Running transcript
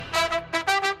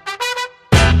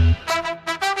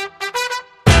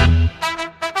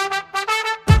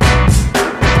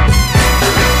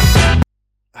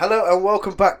and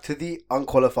welcome back to the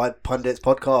Unqualified Pundits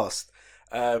podcast.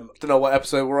 Don't know what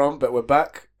episode we're on, but we're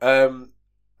back. A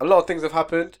lot of things have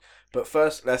happened, but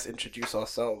first, let's introduce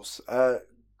ourselves.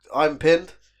 I'm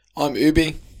Pinned. I'm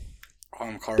Ubi.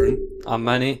 I'm Corin. I'm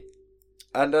Manny.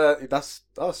 And that's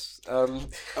us.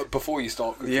 Before you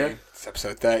start, Yeah. it's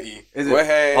episode 30. Is it?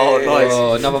 Way! Oh, nice.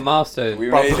 Oh, another milestone. We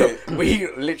made it. We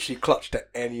literally clutched at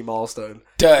any milestone.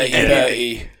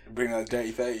 Dirty. Bring that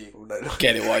dirty 30. Oh, no.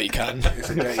 Get it while you can. It's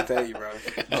a dirty 30, bro.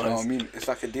 You know what I mean? It's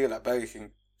like a deal at Burger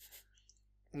King.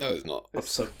 No, it's not.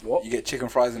 So what? You get chicken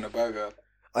fries in a burger.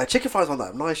 Chicken fries on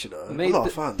that nice, you know. Mate, I'm not a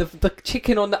fan. The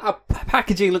chicken on the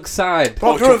packaging looks sad.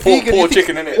 Bro, you're a vegan. Poor you think-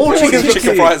 chicken, innit? all chickens look chicken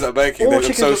sad. fries at Burger King. All They look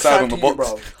chickens so look sad sad on the to you, box.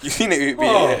 bro. You seen it?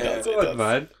 Oh, Yeah. God,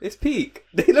 man. It's peak.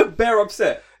 They look bare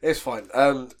upset. It's fine.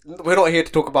 We're not here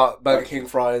to talk about Burger King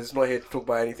fries. Not here to talk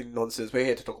about anything nonsense. We're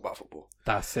here to talk about football.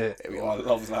 That's it. Here we Oh, are. I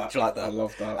love that. Do you like that? I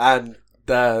love that. And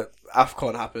the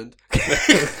AFCON happened.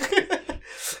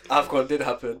 AFCON did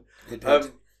happen. It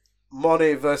did.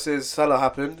 Mane versus Salah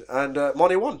happened, and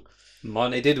Mane won.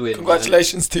 Mane did win.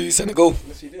 Congratulations to Senegal.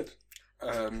 Yes, he did.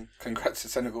 Congrats to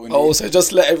Senegal. indeed. Also, just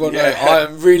to let everyone know, Yeah. I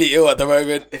am really ill at the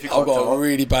moment. If you I've can't got tell. a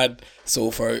really bad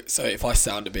sore throat, so if I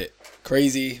sound a bit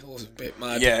crazy or a bit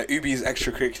mad, Yeah, Ubi's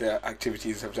extracurricular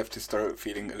activities have left his throat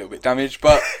feeling a little bit damaged,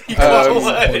 but can't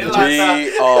word it like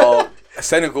we are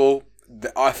Senegal.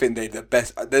 I think they're the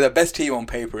best. They're the best team on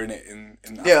paper in it. In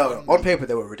Yeah, AFCON. on paper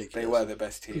they were ridiculous. They were the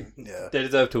best team. Yeah, They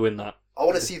deserve to win that. I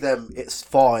want to see them. It's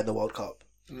far in the World Cup.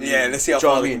 Yeah, let's see how Do you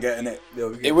know far what we I can get in it.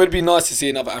 it would be nice to see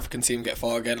another African team get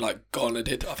far again, like Ghana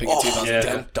did. I think in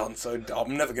 2010. yeah. Done so.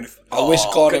 I'm never gonna. I wish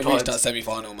Ghana good reached that times.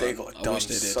 semi-final, man. They got I done wish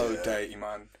they did. so dirty,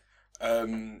 man.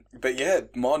 But yeah,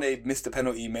 Mane missed the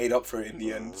penalty, made up for it in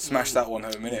the end. Smashed that one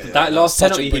home, innit? That last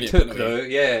Such a penalty he brilliant took, penalty. though,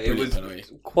 yeah, it Brilliant was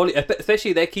penalty. quality,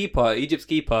 especially their keeper, Egypt's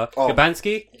keeper, Oh.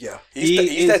 Gabansky. Yeah,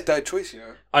 He's their third choice, you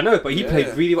know. I know, but he Yeah. played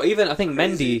really well. Even I think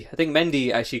Crazy.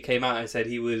 Mendy actually came out and said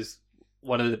he was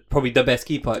one of probably the best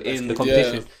keeper in the keeper.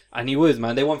 competition, and he was,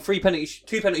 man. They won two penalty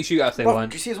shootouts. They bro, won.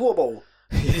 do you see his water bowl?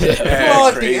 Yeah,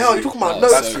 Bloody crazy. hell! You talking about Oh,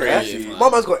 notes? that's Yeah? crazy, man. My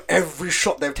man's got every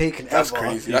shot they've taken That's ever.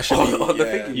 crazy. That should be, on the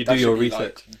yeah, thingy. You that do your should be,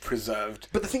 research. like, preserved.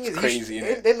 But the thing is, Crazy, you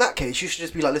innit? in that case, you should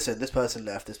just be like, listen, this person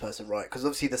left, this person right, because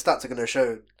obviously the stats are going to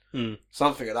show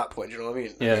something at that point. You know what I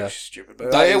mean? Yeah. It's stupid,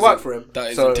 but That it is worked for him.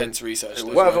 That is So, intense research. it though.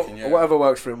 was Whatever, working, yeah. whatever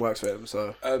works for him works for him.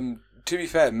 So To be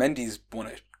fair, Mendy's won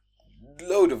a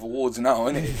load of awards now,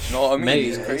 innit? You know what I mean? Mate,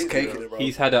 He's he's crazy. caking bro. it, bro.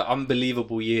 He's had an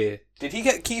unbelievable year. Did he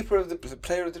get keeper of the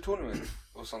player of the tournament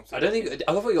or something? I don't think.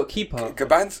 I thought he got keeper. I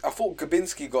thought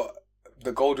Gabinski got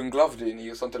the Golden Glove, didn't he,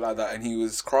 or something like that, and he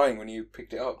was crying when he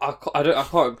picked it up. I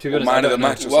can't. To be Or honest, man I of the don't know.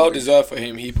 match. Well deserved for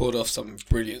him. He pulled off some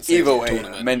brilliant saves Either in the way,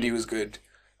 tournament. Mendy was good,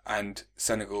 and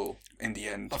Senegal in the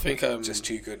end. I think just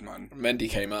too good, man. Mendy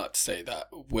came out to say that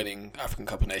winning African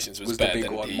Cup of Nations was Was the better big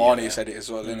than one. the, Mane said it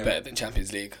as well, didn't better it? than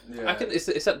Champions League. I can.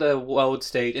 It's at the world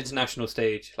stage, international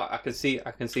stage. Like I can see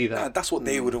that. Nah, that's what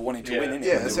they would have wanted to win, innit?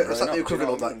 yeah, when it's, they were it's like the growing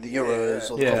up, equivalent of you know like what the I mean?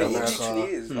 Euros or the Yeah. Copa It America.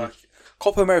 literally is. Like,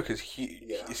 Copa America is huge.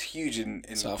 Yeah. It's huge in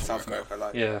South South America.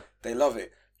 Like, Yeah. they love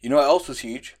it. You know what else was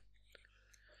huge?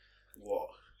 What?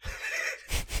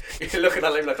 You're looking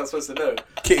at him like I'm supposed to know.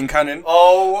 Kitten Cannon.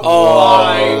 Oh,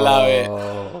 I love it.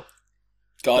 Oh.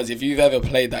 Guys, if you've ever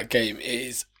played that game, it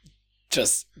is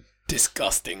just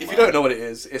disgusting. If man. you don't know what it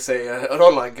is, it's an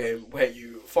online game where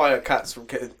you fire cats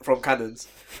from cannons,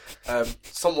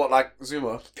 somewhat like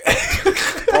Zuma.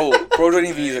 Bro don't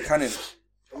even use a cannon.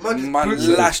 Man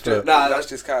lashed it. Nah, Lashed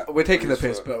his cat. We're taking the With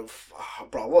his piss, foot.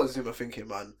 but bro, what is Zuma thinking,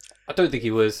 man? I don't think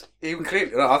he was. He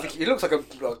clearly, I think he looks like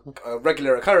a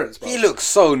regular occurrence, bro. He looks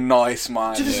so nice,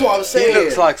 man. This is what I'm He saying.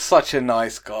 looks like such a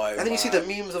nice guy. and then you see the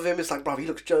memes of him. It's like, bro, he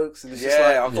looks jokes, and it's Yeah, just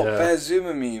like, I've got Yeah. bare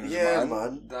Zuma memes, Yeah, man.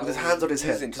 man. That With his was hands on his head,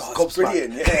 amazing. just Oh, it's gobsmacked.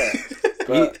 brilliant, yeah.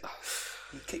 But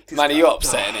he kicked his Man, cat. you're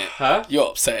upsetting it. Huh? You're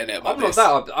upsetting it about I'm not this.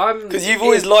 that. I'm Because you've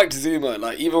always liked Zuma.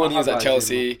 Like, even when I he was have at liked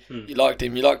Chelsea, Zuma. you liked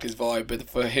him, you liked his vibe, but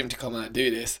for him to come out and do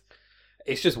this,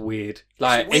 It's just weird.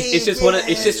 Like It's it's just weird, one.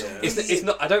 It's just yeah. it's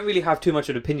not. I don't really have too much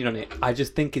of an opinion on it. I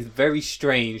just think it's very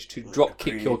strange to drop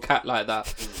kick your cat like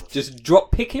that. Just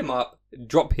pick him up,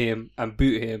 drop him, and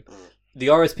boot him. The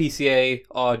RSPCA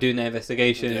are doing their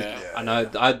investigation, and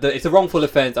it's a wrongful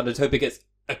offence. I just hope it gets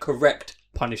a correct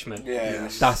punishment. Yeah,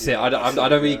 That's it. I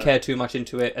don't really care too much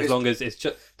into it as long as it's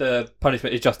just the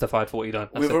punishment is justified for what you done.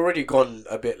 That's We've it. already gone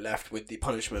a bit left with the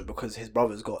punishment because his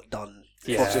brothers got done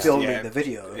Yeah. for filming Yeah. the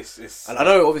video. It's And I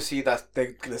know obviously that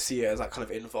they're gonna see it as like kind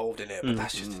of involved in it, but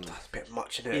that's a bit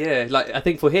much in it. Yeah, like I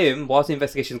think for him, whilst the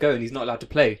investigation's going, he's not allowed to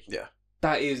play. Yeah.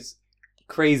 That is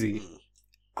crazy.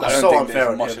 I That's don't so think unfair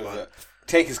there's on much him, of man. it.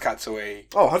 take his cats away.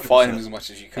 Oh, 100%. Fine him as much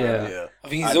as you can. Yeah. Yeah. I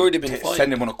think he's And already been fined.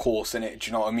 Send him on a course, innit? Do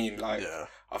you know what I mean? Like, Yeah.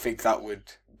 I think that would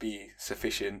be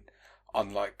sufficient.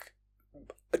 Unlike,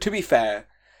 to be fair,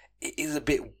 it is a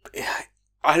bit.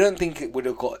 I don't think it would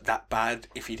have got that bad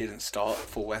if he didn't start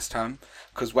for West Ham,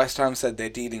 because West Ham said they're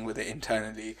dealing with it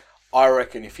internally. I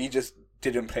reckon if he just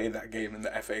didn't play that game in the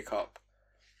FA Cup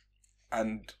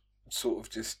and sort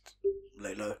of just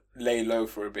lay low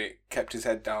for a bit, kept his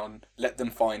head down, let them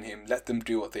fine him, let them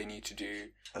do what they need to do,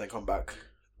 And then come back.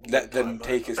 let them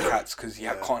take his cats, because he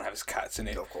can't have his cats in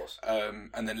it. Of course.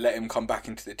 And then let him come back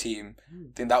into the team,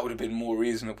 then that would have been more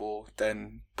reasonable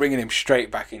than bringing him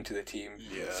straight back into the team.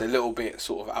 Yeah. It's a little bit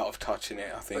sort of out of touch in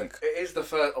it, I think. It is the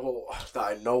first, that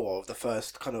I know of, the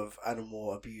first kind of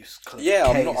animal abuse kind of Yeah,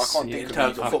 case I can't in think of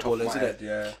terms it of off the top football, my isn't head, it?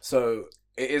 Yeah. So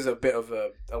it is a bit of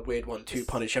a weird one to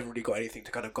punish. Haven't really got anything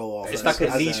to kind of go off. It's like a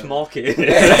niche market.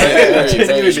 It's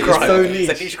Genuine so crime. niche.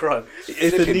 It's a niche crime.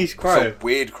 It's a niche crime. It's a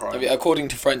weird crime. I mean, according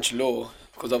to French law,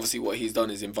 because obviously what he's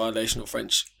done is in violation of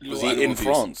French law. was he animal in abuse.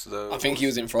 France, though? I think he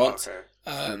was in France.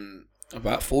 Okay.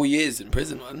 About 4 years in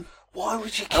prison, man. Why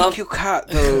would you And I'm- kick your cat,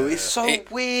 though? It's so It-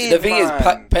 weird, The thing is,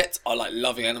 man. pets are like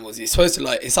loving animals. You're supposed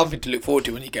to it's something to look forward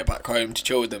to when you get back home to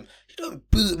chill with them. You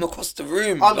don't boot them across the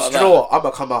room. You like know what? I'm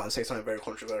gonna come out and say something very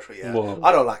controversial. Yeah, Whoa.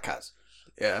 I don't like cats.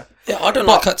 Yeah, Yeah, I don't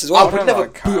like cats as I well. would don't never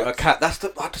like boot a cats.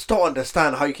 cat. I just don't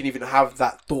understand how you can even have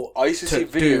that thought. I used to see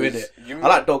do videos. in it. I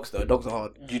like dogs though. Dogs are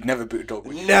hard. You'd never boot a dog,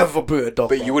 would you? Never boot a dog.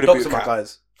 But bro. you would've dogs boot are a my cat.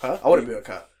 guys. Huh? I wouldn't boot a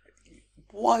cat.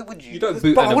 Why would you? You don't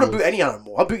boot But I wouldn't animals. boot any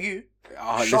animal. I'll boot you.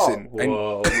 Listen, and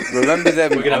Whoa. remember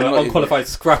them. We're gonna have I'm an not even- unqualified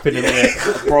scrap in a minute.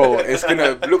 Bro, it's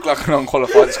gonna look like an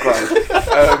unqualified scribe.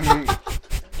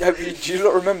 Do you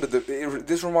not remember that?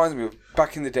 This reminds me of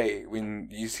back in the day when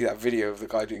you see that video of the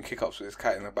guy doing kick-ups with his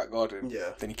cat in the back garden.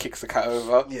 Yeah. Then he kicks the cat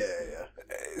over. Yeah.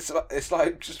 It's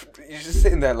like just you're just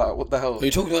sitting there like, what the hell? Are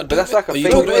you talking about? But that's like a Are you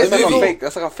fake. talking about That's the like a movie? fake.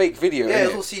 That's like a fake video. Yeah, innit?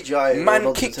 it's all CGI. Man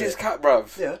nonsense, kicked innit? his cat,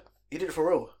 bruv. Yeah, he did it for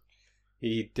real.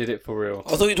 He did it for real.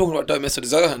 I thought you were talking about Don't Mess with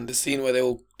the Zohan, the scene where they're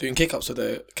all doing kick-ups with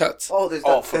their cats. Oh, there's that.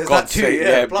 Oh, for there's God's that too. sake!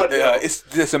 Yeah, But, bloody hell.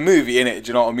 it's a movie in it. Do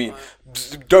you know what I mean?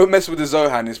 Don't Mess with the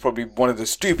Zohan is probably one of the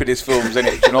stupidest films in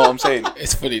it. Do you know what I'm saying?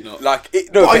 It's fully not. Like Are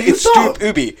but you it's dumb? stupid.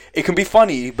 Ubi, it can be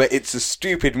funny, but it's a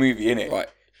stupid movie in it. Right.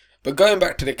 But going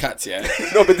back to the cats, yeah.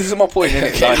 No, but this is my point.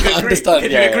 Innit? Okay, Like, I understand.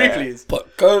 Can Yeah, you agree, yeah. please?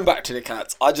 But going back to the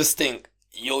cats, I just think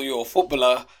you're a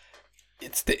footballer.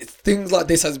 It's things like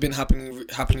this has been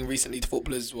happening recently to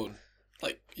footballers. Well,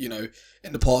 like in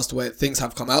the past where things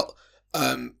have come out.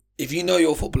 If you know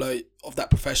you're a footballer of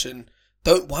that profession,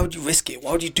 why would you risk it?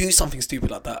 Why would you do something stupid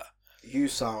like that? You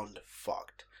sound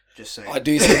fucked. Just saying. I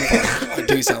do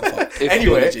sound fucked.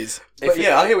 Anyway. Apologies. But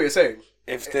yeah, I hear what you're saying.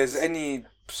 if there's any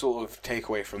sort of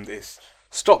takeaway from this,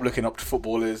 stop looking up to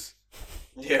footballers.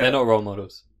 Yeah, They're not role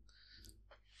models.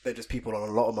 They're just people on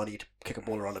a lot of money to kick a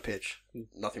ball around the pitch.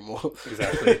 Nothing more.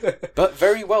 Exactly. But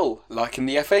very well, like in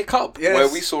the FA Cup, Yes. where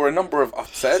we saw a number of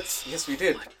upsets. Yes, we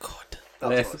did. God.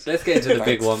 Let's get into the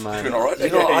big one, Doing man. all right. You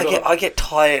know, I get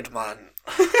tired, man.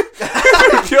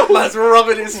 Your man's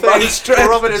rubbing his face.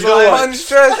 Rubbing his eye. Man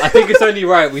stressed. I think it's only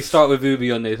right we start with Ubi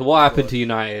on this. What happened to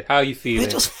United? How are you We're feeling?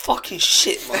 just fucking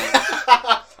shit, man.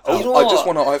 Oh, You know I just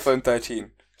what? want an iPhone 13.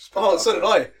 Oh, so did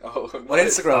I. Oh, On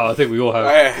nice. Instagram. Oh, I think we all have.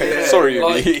 Yeah. Sorry,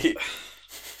 Like- Ubi.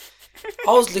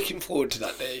 I was looking forward to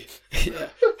that day. Yeah.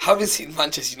 Haven't seen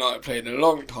Manchester United play in a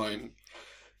long time.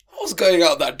 I was going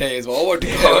out that day as well. I wanted to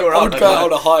Yeah, go, we were I out would that go night. out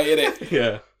on a high, innit?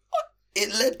 Yeah.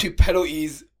 It led to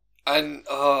penalties, and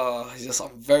it's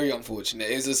just very unfortunate.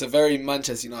 It was just a very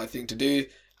Manchester United thing to do,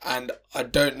 and I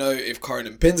don't know if Corin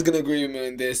and Pin's going to agree with me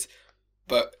on this,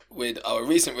 but with our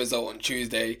recent result on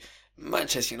Tuesday,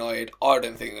 Manchester United, I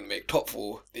don't think are going to make top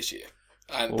four this year,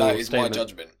 and that is statement. my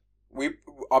judgment.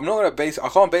 I'm not gonna base. I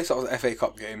can't base it on the FA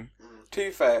Cup game. To be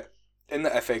fair, in the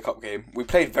FA Cup game, we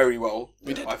played very well.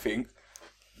 We did. I think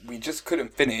we just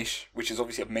couldn't finish, which is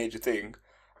obviously a major thing.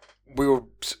 We were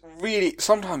really.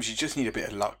 Sometimes you just need a bit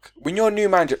of luck. When you're a new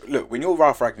manager, look. When you're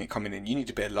Ralph Ragnick coming in, you need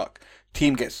a bit of luck.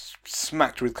 Team gets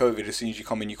smacked with COVID as soon as you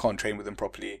come in. You can't train with them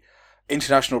properly.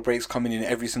 International breaks coming in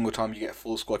every single time you get a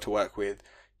full squad to work with.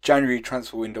 January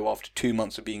transfer window after 2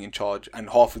 months of being in charge,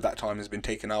 and half of that time has been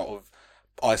taken out of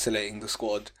isolating the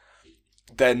squad.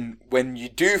 Then when you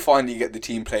do finally get the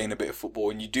team playing a bit of football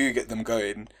and you do get them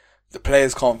going, the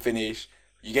players can't finish.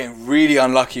 You're getting really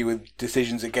unlucky with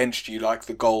decisions against you, like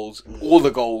the goals, all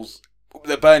the goals.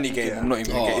 The Burnley game, I'm not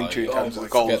even going to get into in terms of the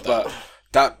goals, forget that. but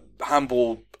that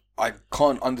handball, I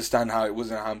can't understand how it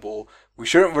wasn't a handball. We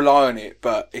shouldn't rely on it,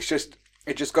 but it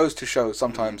just goes to show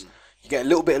sometimes you get a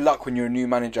little bit of luck when you're a new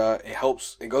manager. It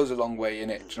helps. It goes a long way in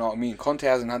it. Do you know what I mean? Conte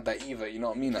hasn't had that either. You know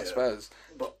what I mean? At Spurs.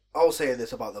 But I was saying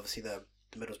this about obviously the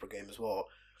Middlesbrough game as well.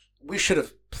 We should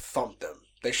have thumped them.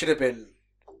 They should have been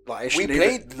like. We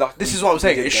played like this is what I'm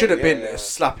saying. It should have been yeah. a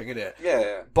slapping in it.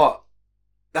 Yeah. But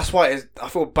that's why I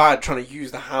feel bad trying to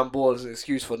use the handball as an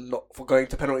excuse for going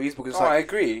to penalties because I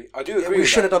agree. I do agree. we with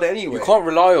should have that. done it anyway. You can't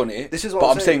rely on it. This is what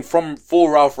but I'm I'm saying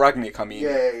for Ralph Ragnick. I mean,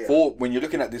 Yeah. for when you're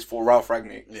looking at this for Ralph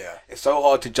Ragnick, Yeah. it's so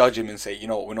hard to judge him and say, you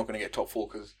know what, we're not going to get top 4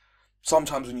 because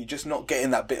sometimes when you're just not getting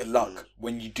that bit of luck,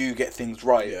 when you do get things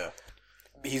right, Yeah.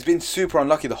 he's been super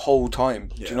unlucky the whole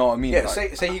time. Do you know what I mean? Yeah.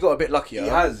 Like, Say he got a bit luckier. he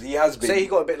has been. Say he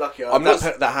got a bit luckier. I'm not-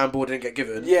 That handball didn't get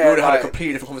given. Yeah, we would have had like- a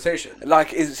completely different conversation. Like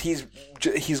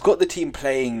he's got the team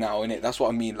playing now, innit? That's what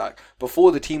I mean. Like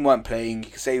before the team weren't playing,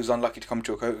 you could say he was unlucky to come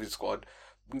to a COVID squad.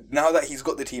 Now that he's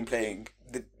got the team playing,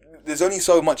 there's only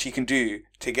so much he can do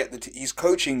to get he's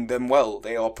coaching them well.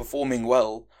 They are performing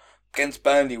well. Against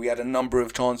Burnley, we had a number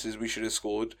of chances we should have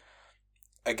scored.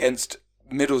 Against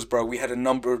Middlesbrough, we had a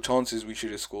number of chances we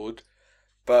should have scored.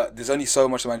 But there's only so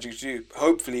much the manager can do.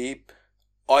 Hopefully,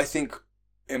 I think,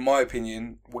 in my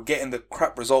opinion, we're getting the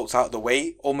crap results out of the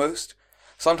way, almost.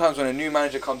 Sometimes when a new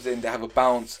manager comes in, they have a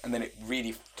bounce and then it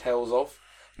really tails off.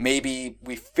 Maybe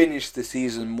we finish the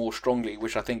season more strongly,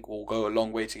 which I think will go a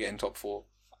long way to getting top 4.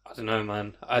 I don't know,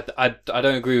 man. I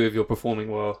don't agree with your performing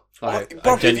well. Like,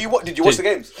 Bro, did you watch the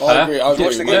games? I agree. I agree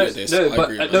watched the with games. this. No, I but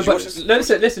agree with no, this.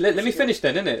 but listen. Let me finish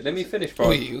then, innit? Let me finish, bro.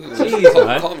 Jeez,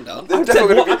 man. calm down. They're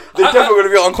definitely going to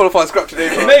be an unqualified scrap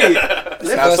today, bro. Mate,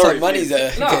 First time money's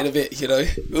please. getting a bit,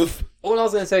 Oof. all I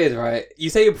was gonna say is, right, you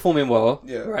say you're performing well,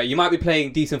 Yeah. right? You might be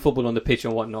playing decent football on the pitch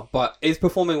and whatnot, but is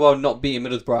performing well not beating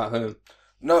Middlesbrough at home?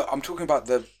 No, I'm talking about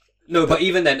No, but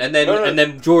even then, and then No. and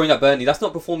then drawing at Burnley, that's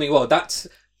not performing well. That's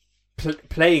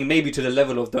playing maybe to the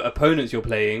level of the opponents you're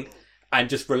playing, and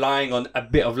just relying on a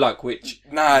bit of luck, which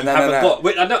you haven't got.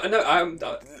 Wait, I know. I'm.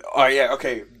 Oh, yeah,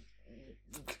 okay.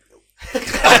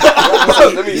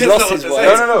 Let me He's lost his way. No. I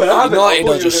haven't. United I are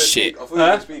thought just you shit. were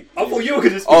gonna speak. I thought you were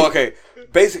gonna speak. Oh, okay.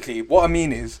 Basically, what I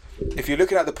mean is, if you're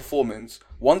looking at the performance,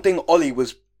 one thing Ollie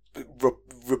was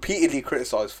repeatedly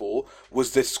criticised for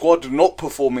was the squad not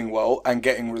performing well and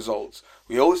getting results.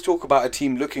 We always talk about a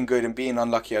team looking good and being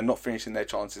unlucky and not finishing their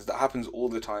chances. That happens all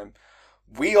the time.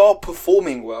 We are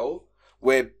performing well.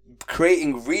 We're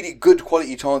creating really good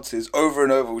quality chances over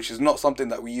and over, which is not something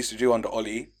that we used to do under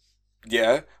Ollie.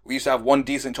 Yeah, we used to have one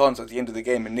decent chance at the end of the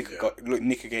game and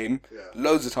nick a game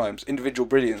loads of times. Individual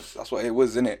brilliance, that's what it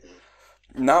was, isn't it?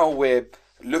 Now we're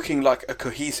looking like a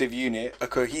cohesive unit, a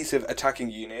cohesive attacking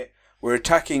unit. We're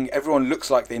attacking, everyone looks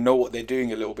like they know what they're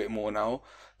doing a little bit more now.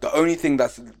 The only thing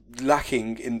that's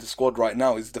lacking in the squad right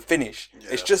now is the finish. Yeah.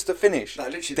 It's just the finish.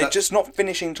 They're just not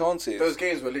finishing chances. Those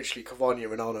games were literally Cavani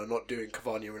and Ronaldo not doing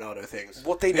Cavani and Ronaldo things.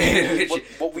 What they do,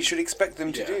 what we should expect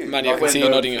them to do. Man, I can see you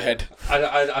nodding your head.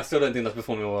 I still don't think that's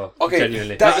performing well. Okay,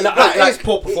 genuinely. That is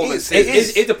poor performance.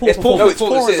 It's a poor No, performance. it's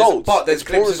poor results. But there's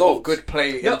poor glimpses results. of good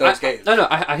play in No, those games.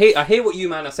 I hear what you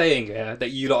man are saying. Yeah, that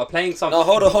you lot are playing something. No,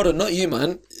 hold on, not you,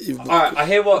 man. Alright, I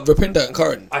hear what. Rapinda and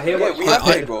Curran. I hear Yeah, what. we have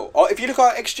played, bro. If you look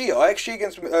at our XG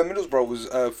against Middlesbrough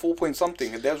was 4 point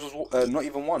something, and theirs was not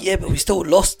even 1. Yeah, but we still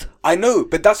lost. I know,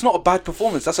 but that's not a bad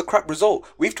performance. That's a crap result.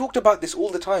 We've talked about this all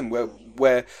the time.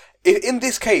 Where in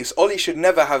this case, Ollie should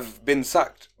never have been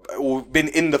sacked or been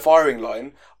in the firing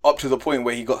line up to the point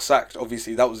where he got sacked.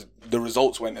 Obviously, that was the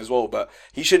results went as well. But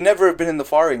he should never have been in the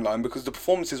firing line because the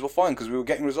performances were fine because we were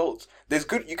getting results. You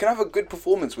can have a good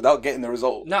performance without getting the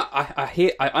result. No,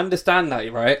 I understand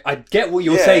that, right? I get what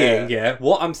you're saying, yeah.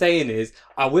 What I'm saying is,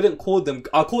 I'll call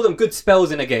them good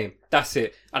spells in a game. That's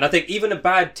it. And I think even a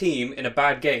bad team in a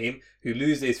bad game who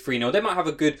loses 3-0, they might have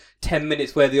a good 10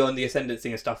 minutes where they're on the ascendancy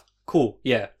and stuff. Cool,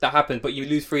 yeah, that happens, but you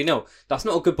lose 3-0. That's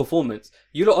not a good performance.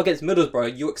 You lot against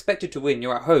Middlesbrough, you expected to win,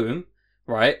 you're at home,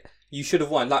 right? You should have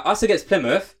won. Like us against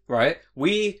Plymouth, right?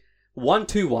 We won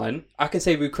 2-1. I can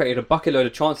say we created a bucket load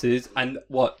of chances, and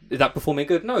what? Is that performing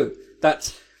good? No.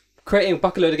 That's creating a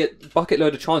bucket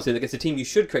load of chances against a team you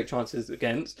should create chances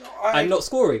against and not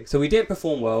scoring. So we didn't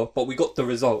perform well, but we got the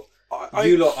result.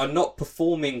 You lot are not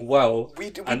performing well. We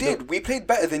did. We played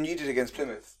better than you did against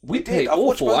Plymouth. We did. played I've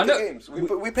watched awful. both the games.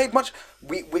 We played much.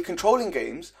 We're controlling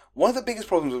games. One of the biggest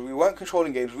problems was we weren't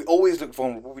controlling games. We always looked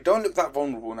vulnerable. We don't look that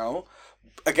vulnerable now.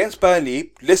 Against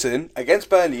Burnley,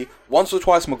 once or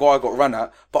twice Maguire got run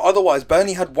at, but otherwise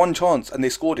Burnley had one chance and they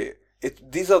scored it.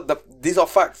 These are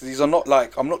facts. These are not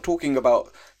like, I'm not talking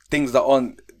about things that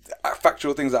aren't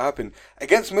factual things that happen.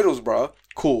 Against Middlesbrough,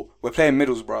 cool, we're playing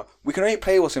Middlesbrough. We can only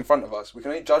play what's in front of us. We can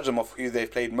only judge them off who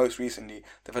they've played most recently.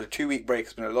 They've had a 2-week break.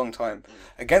 It's been a long time.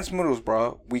 Against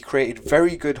Middlesbrough, we created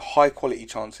very good high quality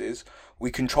chances. We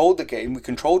controlled the game. We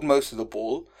controlled most of the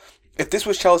ball. if this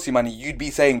was Chelsea, man, you'd be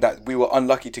saying that we were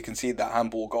unlucky to concede that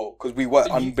handball goal because we were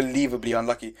unbelievably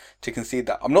unlucky to concede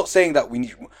that. I'm not saying that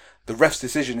the ref's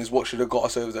decision is what should have got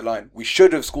us over the line. We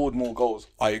should have scored more goals.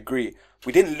 I agree.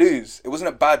 We didn't lose. It wasn't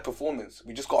a bad performance.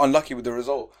 We just got unlucky with the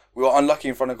result. We were unlucky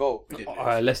in front of goal. All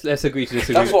right, let's agree to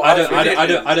disagree. That's what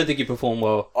I don't think you perform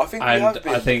well. I think we have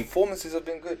been. I think performances have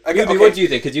been good. Again, what do you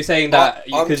think? Because you're saying that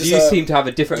because you seem to have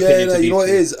a different opinion. Yeah, to you know what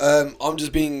it these is. I'm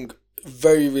just being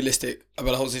very realistic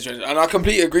about the whole situation, and I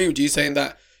completely agree with you saying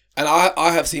that. And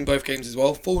I have seen both games as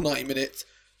well. Full 90 minutes.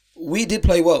 We did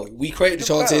play well. We created the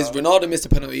chances. Ronaldo missed a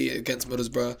penalty against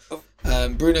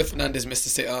Middlesbrough. Bruno Fernandes missed a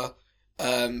sitter.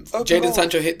 Jadon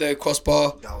Sancho hit the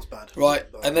crossbar. That was bad. Right.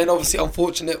 And then obviously,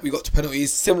 unfortunate, we got to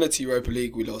penalties. Similar to Europa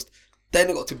League, we lost.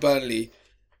 Then it got to Burnley.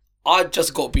 I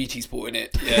just got BT Sport in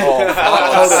it.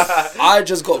 Yeah. I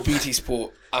just got BT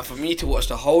Sport. And for me to watch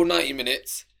the whole 90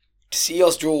 minutes, to see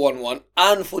us draw 1-1,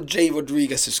 and for Jay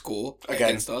Rodriguez to score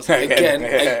against us. Again.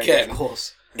 Of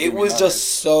course. It was just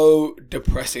so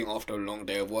depressing after a long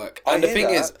day of work. And the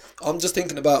thing is, I'm just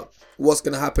thinking about what's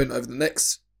going to happen over the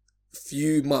next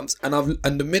few months. And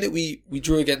the minute we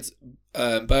drew against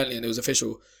Burnley and it was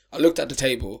official, I looked at the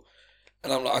table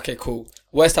and I'm like, okay, cool.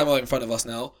 West Ham are in front of us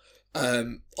now.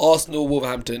 Arsenal,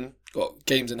 Wolverhampton got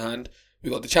games in hand. We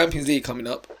got the Champions League coming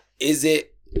up. It's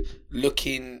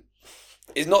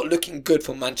not looking good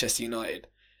for Manchester United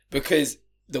because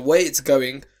the way it's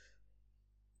going,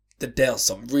 there are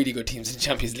some really good teams in the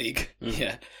Champions League.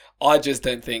 Yeah, I just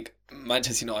don't think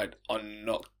Manchester United are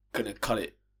not going to cut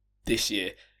it this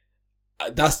year.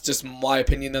 That's just my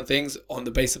opinion on things on the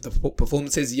basis of the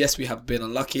performances. Yes, we have been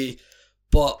unlucky,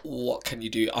 but what can you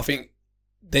do? I think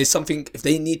there's something, if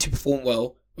they need to perform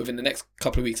well within the next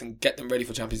couple of weeks and get them ready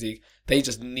for Champions League, they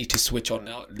just need to switch on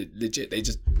now. Legit, they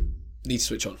just need to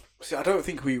switch on. See, I don't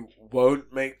think we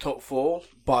won't make top 4,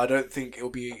 but I don't think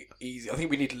it'll be easy. I think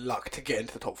we need luck to get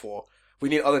into the top 4. We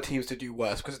need other teams to do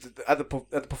worse because at the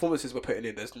performances we're putting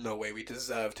in, there's no way we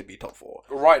deserve to be top 4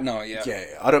 right now. Yeah,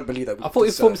 I don't believe that. I thought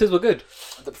his performances were good.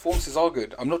 The performances are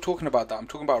good. I'm not talking about that. I'm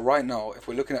talking about right now. If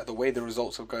we're looking at the way the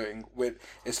results are going,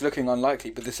 it's looking unlikely.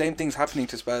 But the same thing's happening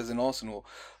to Spurs and Arsenal,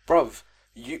 bruv.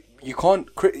 You can't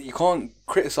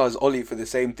criticize Oli for the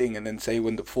same thing and then say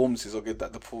when the performances are good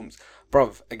that the performance,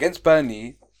 bruv, against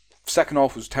Burnley. Second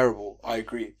half was terrible. I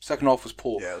agree. Second half was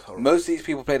poor. Yeah, it was horrible. Most of these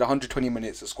people played 120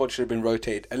 minutes. The squad should have been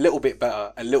rotated a little bit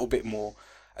better, a little bit more,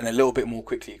 and a little bit more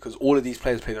quickly because all of these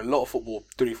players played a lot of football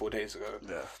 3-4 days ago.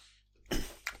 Yeah.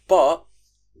 But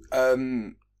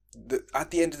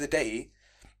at the end of the day,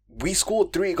 we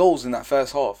scored 3 goals in that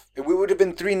first half. We would have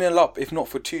been 3-0 up if not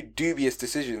for 2 dubious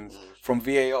decisions from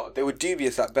VAR. They were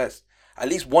dubious at best. At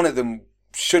least one of them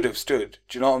should have stood.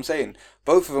 Do you know what I'm saying?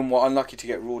 Both of them were unlucky to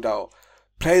get ruled out.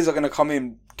 Players are going to come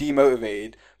in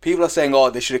demotivated. People are saying,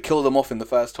 they should have killed them off in the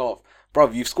first half.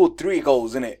 Bruv, you've scored 3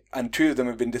 goals, innit? And 2 of them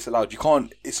have been disallowed.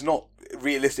 It's not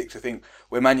realistic to think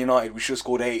we're Man United, we should have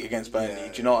scored 8 against Burnley.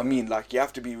 Do you know what I mean? Like, you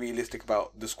have to be realistic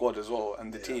about the squad as well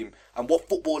and the team. And what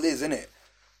football is, innit?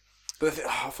 But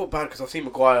I feel bad because I've seen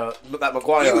Maguire.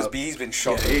 He's been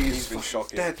shocking. He's been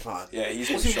shocking. Dead, man. Yeah, he's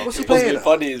been shocking. What's he playing? What's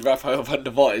funny is Rafael van der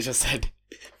Vaart just said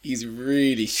he's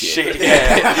really shit.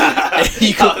 Yeah.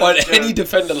 You can find any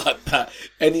defender like that,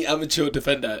 any amateur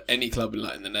defender at any club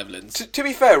in the Netherlands. To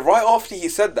be fair, right after he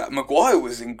said that, Maguire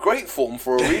was in great form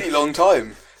for a really long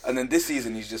time. And then this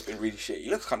season, he's just been really shit.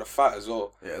 He looks kind of fat as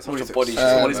well. Yeah, somebody's to call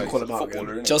him out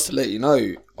again. Just to let you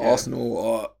know, Arsenal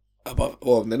are above.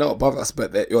 Well, they're not above us,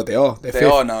 but they are. They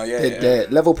are now. They're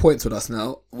level points with us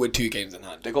now with 2 games in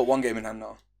hand. They got 1 game in hand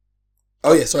now.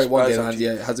 Oh yeah, sorry, 1 game in hand.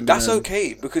 Yeah, it hasn't been. That's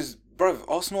okay because, bro,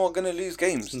 Arsenal are gonna lose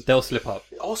games. They'll slip up.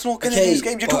 Arsenal are gonna lose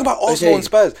games. You're talking about Arsenal and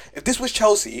Spurs. If this was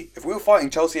Chelsea, if we were fighting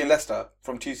Chelsea and Leicester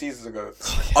from 2 seasons ago,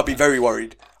 I'd be very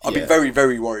worried. I'd be very,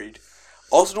 very worried.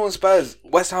 Arsenal and Spurs,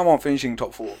 West Ham aren't finishing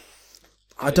top 4.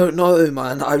 I don't know,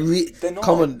 man. They're not.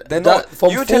 Come on, they're not.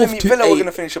 You were telling me Villa 8. were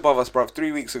gonna finish above us, bro,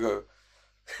 3 weeks ago.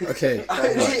 Okay,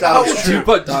 that was true.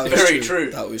 But very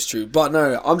true. That was true. But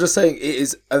no, I'm just saying it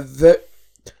is a very.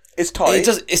 It's tight.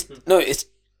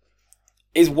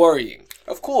 It's worrying.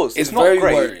 Of course, It's not very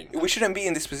great. worrying. We shouldn't be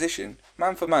in this position,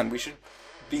 man for man. We should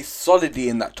be solidly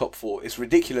in that top 4. It's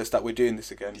ridiculous that we're doing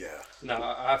this again. Yeah. No,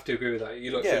 I have to agree with that.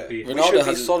 You lot should be. Ronaldo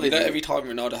hasn't. Solid. Every time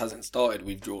Ronaldo hasn't started,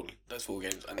 we've drawn those 4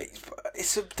 games. And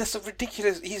That's a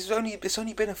ridiculous. It's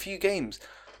only been a few games.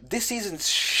 This season's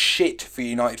shit for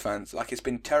United fans. Like, it's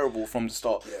been terrible from the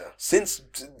start. Yeah. Since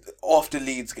after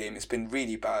Leeds game, it's been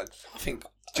really bad.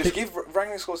 Give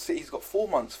Rangnick Scott. He's got 4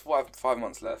 months, 5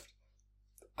 months left.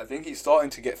 I think he's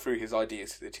starting to get through his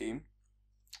ideas to the team.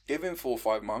 Give him 4 or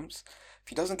 5 months. If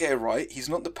he doesn't get it right, he's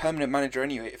not the permanent manager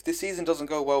anyway. If this season doesn't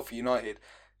go well for United,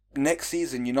 next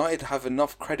season United have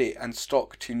enough credit and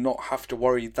stock to not have to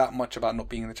worry that much about not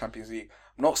being in the Champions League.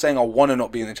 I'm not saying I want to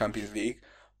not be in the Champions League,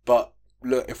 but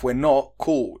look, if we're not,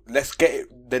 cool. Let's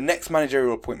get the next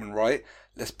managerial appointment right.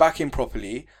 Let's back him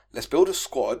properly. Let's build a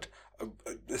squad.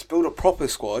 Let's build a proper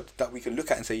squad that we can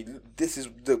look at and say, this is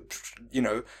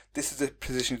the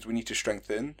positions we need to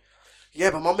strengthen. Yeah,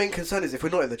 but my main concern is if we're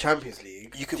not in the Champions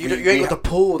League, you we ain't got the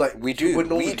pull that we you would do.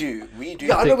 normally. We do.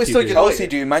 Yeah, I know we're still United. Chelsea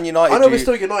do. Man United. I know do, we're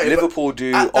still United. Liverpool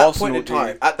do. At that Arsenal point in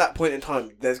time, do. at that point in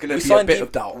time, there's going to be a bit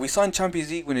of doubt. We signed Champions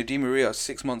League winner Di Maria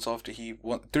 3 months after he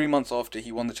won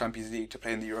the Champions League to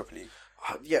play in the Europa League.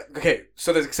 Yeah, okay.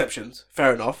 So there's exceptions.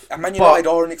 Fair enough. And Man United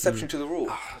are an exception to the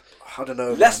rule. I don't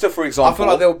know. Leicester, for example. I feel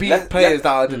like there'll be players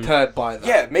that are deterred by that.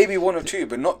 Yeah, maybe one or two,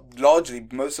 but not largely.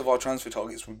 Most of our transfer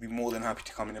targets would be more than happy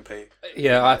to come in and play.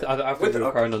 Yeah, I think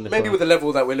we're current on this. Maybe one. with the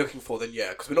level that we're looking for, then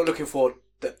yeah, because we're not looking for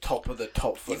the top of the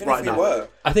top Even right if we now. were.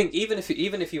 I think even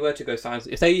if you were to go sign,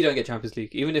 say you don't get Champions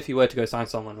League, even if you were to go sign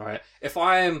someone, right? If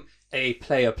I am a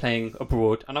player playing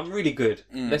abroad and I'm really good,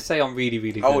 let's say I'm really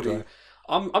really good. How old are you? Right?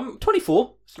 I'm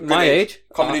 24, Good my age.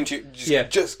 Coming into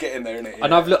just getting there, innit?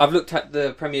 And I've looked at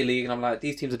the Premier League and I'm like,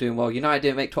 these teams are doing well. United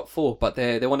didn't make top 4, but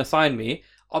they want to sign me.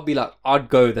 I'd be like, I'd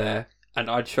go there and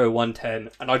I'd show 110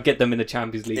 and I'd get them in the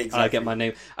Champions League and I'd get my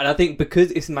name. And I think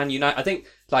because it's Man United, I think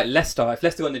like Leicester, if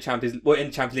Leicester were in the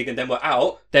Champions League and then we're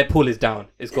out, their pull is down,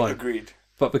 it's gone. Agreed.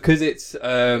 But because it's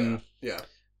Man Yeah.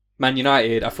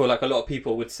 United, I feel like a lot of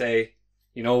people would say,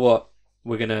 you know what,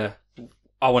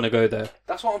 I want to go there.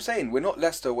 That's what I'm saying. We're not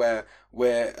Leicester where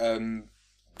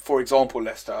for example,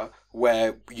 Leicester,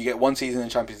 where you get one season in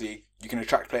the Champions League, you can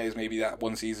attract players maybe that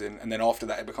one season, and then after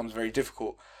that it becomes very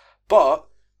difficult. But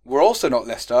we're also not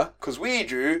Leicester, because we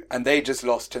drew, and they just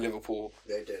lost to Liverpool.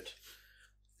 They did.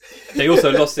 They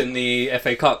also lost in the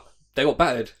FA Cup. They got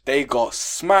battered. They got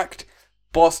smacked,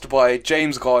 bossed by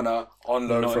James Garner on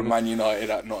loan from Man United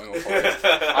at Nottingham Forest.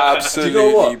 Absolutely Do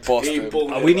you know what? bossed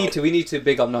them. We need to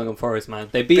big up Nottingham Forest, man.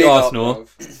 They beat Big up, Arsenal,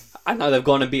 bruv. and now they've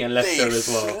gone and beaten Leicester They as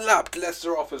well. slapped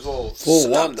Leicester off as well. 4-1.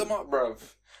 Slapped them up, bruv.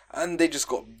 And they just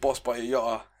got bossed by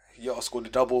Yota. Yota scored a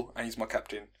double, and he's my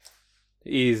captain.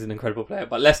 He's an incredible player.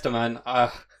 But Leicester, man,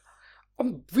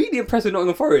 I'm really impressed with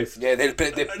Nottingham Forest. Yeah, they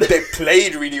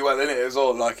played really well in it as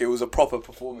well. Like, it was a proper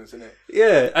performance, innit?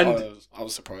 Yeah, and I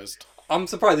was surprised. I'm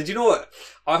surprised. Did you know what?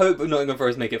 I hope Nottingham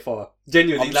Forest make it far.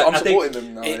 Genuinely, I'm I think supporting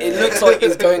them now. It looks like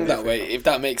it's going that way, if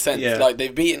that makes sense. Yeah. Like,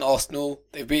 they've beaten Arsenal,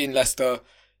 they've beaten Leicester.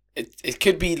 It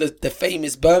could be the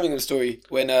famous Birmingham story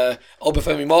when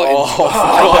Obafemi Martin,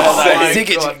 my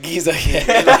Zigic God. geezer, he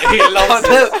loves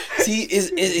it. See,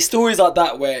 it's stories like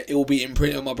that where it will be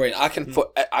imprinted on my brain. I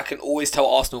can always tell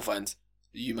Arsenal fans,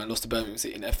 you man lost to Birmingham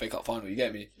City in the FA Cup final. You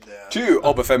get me? Yeah. To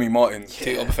Obafemi Martin.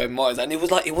 To Obafemi Martins, and it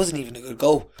wasn't even a good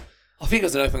goal. I think it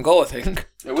was an open goal. I think.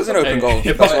 It was an open goal.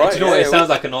 If That's I- right. Do you know what? Yeah, It sounds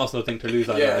like an Arsenal thing to lose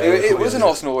like Yeah, that. It was an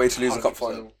Arsenal way to lose a cup 100%.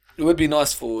 final. It would be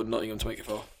nice for Nottingham to make it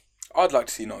far. I'd like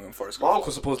to see Nottingham Forest My go.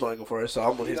 uncle supports Nottingham Forest, so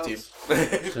I'm on his team.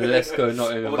 Let's go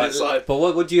Nottingham. I'm on his side. But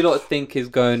what do you lot think is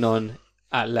going on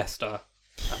at Leicester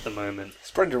at the moment?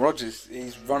 It's Brendan Rodgers.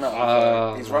 He's run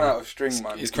out of string,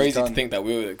 man. It's crazy He's to think that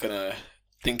we were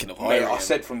thinking of Mate, hiring I him.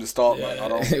 said from the start, Yeah, man. I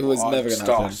don't. it was never gonna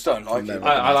happen. I just don't like him. Never.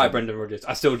 I like Brendan Rodgers.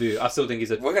 I still do. I still think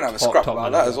he's a We're gonna have a top, scrap top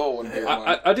about manager. that as well one day,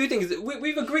 man. I do think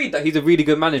we've agreed that he's a really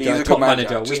good manager, He's a a top good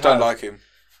manager. manager. Just don't like him.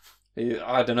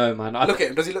 I don't know, man. Look at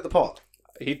him. Does he look the part?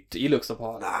 He looks the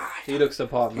part. Nah. He looks the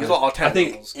part, man. He's like Arteta. I think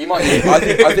levels. He might.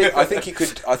 I think he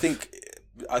could. I think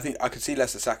I could see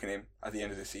Leicester sacking him at the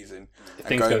end of the season. and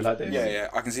things go like this. Yeah.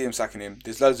 I can see him sacking him.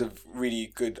 There's loads of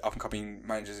really good up and coming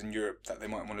managers in Europe that they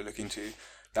might want to look into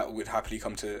that would happily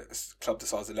come to a club the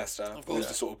size of Leicester with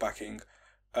the sort of backing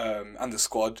and the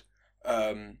squad.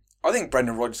 I think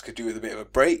Brendan Rodgers could do with a bit of a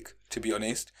break, to be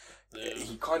honest. Yeah.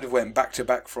 He kind of went back to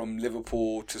back from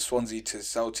Liverpool to Swansea to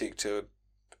Celtic to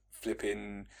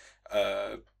flipping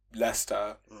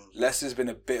Leicester. Leicester's been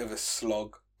a bit of a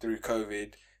slog through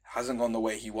COVID. Hasn't gone the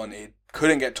way he wanted.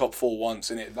 Couldn't get top 4 once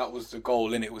in it. That was the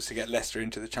goal in it, was to get Leicester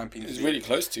into the Champions League. He's really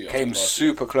close to you. Came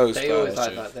super close. they always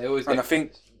like that. They always. And I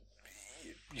think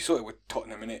you saw it with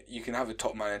Tottenham, innit? You can have a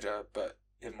top manager, but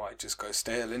it might just go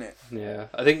stale, innit? Yeah,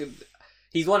 I think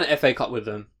he's won an FA Cup with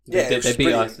them. Yeah, they which is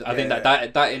beat us. brilliant. I think Yeah,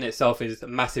 that in itself is a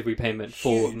massive repayment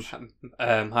for Huge.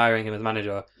 hiring him as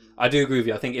manager. I do agree with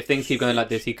you. I think if things keep going like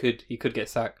this, he could get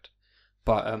sacked.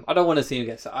 But I don't want to see him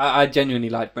get sacked. I genuinely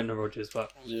like Brendan Rodgers,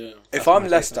 but Yeah. If I'm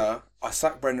Leicester, I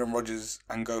sack Brendan Rodgers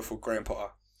and go for Graham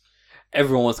Potter.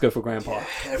 everyone wants to go for Graham Potter.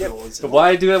 Everyone's But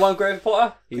why do they want Graham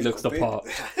Potter? He He's looks the got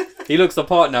part. He looks the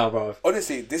part now, bro.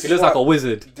 Honestly, this He is looks why, like a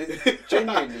wizard.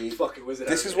 Genuinely, Fucking wizard.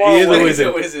 this is Aaron. why He is I a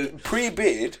wanted- wizard.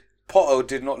 Pre-bid, Potter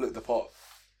did not look the part.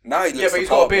 Now he looks Yeah, but the he's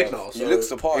part. got a beard bro. now. He So looks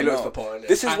the part He looks now. the part. innit?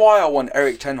 This is why I want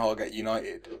Eric Ten Hag at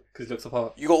United. Because he looks the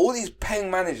part. You got all these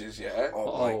peng managers, yeah?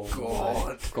 Oh my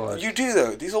god. God. You do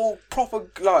though. These are all proper,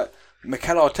 like,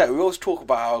 Mikel Arteta. We always talk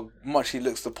about how much he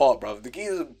looks the part, bro. The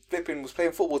geezer flipping was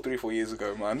playing football 3-4 years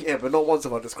ago, man. Yeah, but not once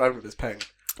have I described him as Peng.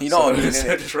 You know what I mean, So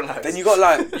innit? just relax. Then you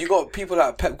got people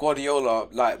like Pep Guardiola,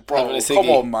 like, bro, Having a come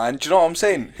ciggy. on, man. Do you know what I'm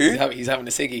saying? Who? He's having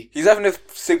a ciggy. He's having a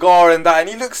cigar and that, and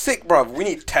he looks sick, bro. We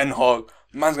need Ten Hag.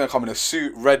 Man's gonna come in a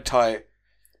suit, red tie.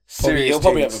 He'll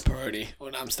probably have things. a parody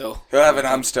on Amstel. He'll have an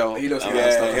Amstel. He looks like yeah,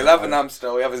 Amstel. he'll have an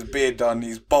Amstel. He'll have his beard done.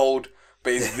 He's bold,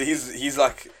 but he's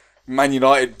like Man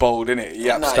United bold, innit?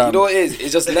 Yeah, Nah, you know what it is?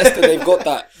 It's just Leicester. They've got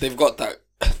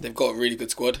a really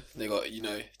good squad. They got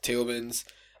Tillmans.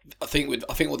 I think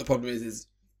what the problem is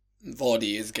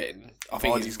Vardy is getting. I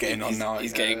think Vardy's getting on now,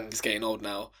 He's yeah. getting old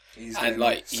now, He's and getting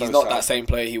like so he's not sad. that same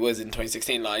player he was in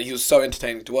 2016. Like he was so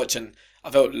entertaining to watch, and I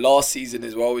felt last season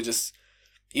as well.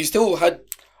 You still had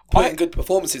putting good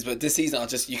performances, but this season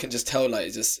you can just tell like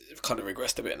it just kind of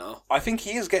regressed a bit now. I think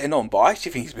he is getting on, but I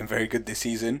actually think he's been very good this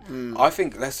season. I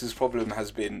think Leicester's problem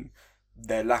has been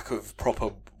their lack of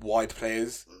proper wide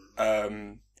players.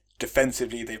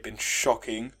 Defensively, they've been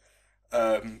shocking.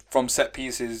 From set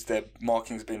pieces, their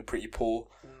marking's been pretty poor.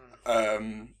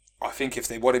 I think if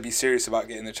they want to be serious about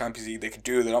getting the Champions League, they could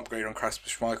do with an upgrade on Kasper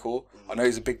Schmeichel. I know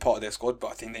he's a big part of their squad, but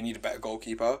I think they need a better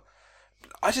goalkeeper.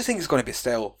 I just think it's going to be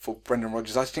stale for Brendan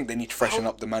Rodgers. I just think they need to freshen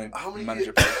up the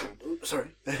manager position. Sorry.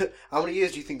 How many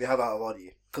years do you think they have out of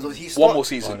Vardy? Because he's One more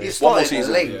season. One more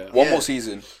season. Late. One more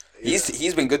season.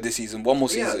 He's been good this season. One more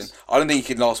season. Yes. I don't think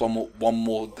he can last one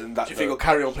more than that. Do you think he'll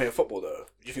carry on playing football though?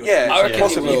 Do you think Yeah, I reckon he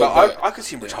possibly, will, but but- I could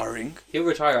see him retiring. He'll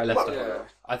retire at Leicester. Yeah.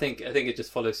 I think it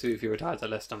just follows suit if he retires at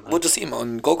Leicester, man. We'll just see him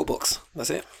on Gogglebox.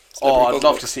 That's it. Oh, I'd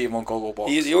love to see him on Gogglebox.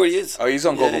 He already is. Oh, he's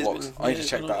on Yeah, he's Gogglebox. been- I need to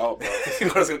check that out, bro.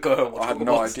 I was gonna go home. and watch I had Football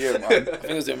no Box. idea, man. I think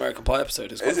it was the American Pie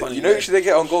episode. It's quite Is it, funny. you know who should they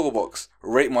get on Gogglebox?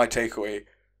 Rate My Takeaway.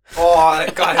 Oh,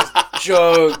 that guy's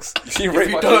jokes. You see If Rate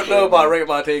you My don't Takeaway, know about man? Rate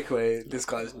My Takeaway, this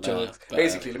guy's jokes. but-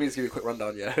 Basically, let me just give you a quick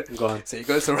rundown, yeah? Go on. So he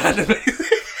goes to random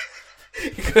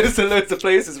he goes to loads of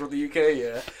places from the UK,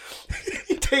 yeah?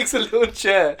 He takes a little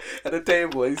chair and a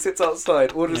table and he sits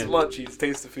outside, orders munchies,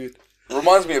 tastes the food.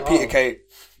 Reminds me of Peter Kay.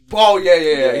 Oh, yeah.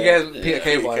 He Yeah, has Peter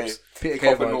K Peter vibes. Peter K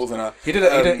Proper vibes. northerner. He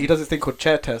does this thing called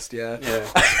chair test, yeah? Yeah.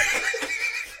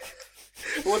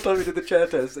 One time he did the chair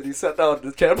test and he sat down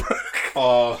and the chair broke.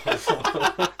 Oh.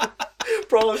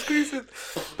 Bro, I was squeezing.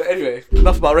 But anyway,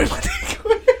 enough about Rate My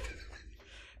Takeaway.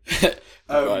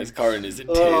 Guys, Karen is in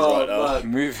tears Oh, right now. man.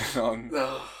 Moving on.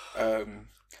 Oh,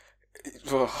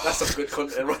 Oh, that's some good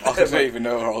content right I there. don't even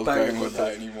know where I was Bang going with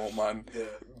content. that anymore, man. Yeah.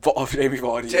 But of Jamie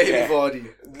Vardy. Jamie yeah. Vardy.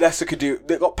 Leicester could do.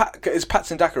 They got is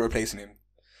Patson Daka replacing him?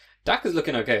 Dak is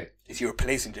looking okay. Is he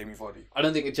replacing Jamie Vardy? I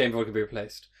don't think James Ward can be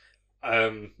replaced.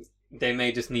 They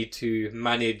may just need to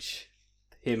manage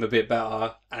him a bit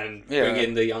better and bring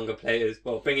in the younger players.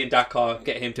 Well, bring in Dakar,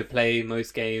 get him to play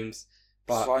most games.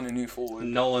 But Sign a new forward.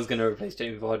 no one's going to replace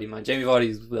Jamie Vardy, man. Jamie Vardy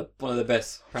is one of the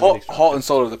best Premier League Heart and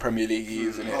soul of the Premier League,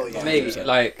 isn't it? Oh, yeah. Maybe,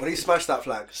 like, When he smashed that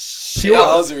flag.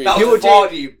 Shithousery. That Pure was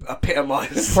Vardy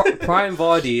epitomised. Prime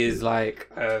Vardy is like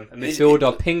a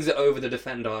midfielder, pings it over the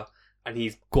defender, and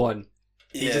he's gone.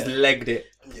 He just legged it.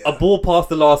 Yeah. A ball past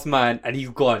the last man, and he's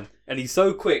gone. And he's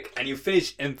so quick, and you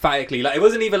finish emphatically. Like, it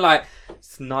wasn't even like,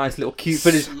 it's a nice little cute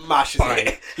finish. Smashes Bang.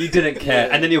 it. He didn't care.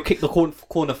 Yeah. And then he'll kick the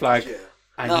corner flag, Yeah.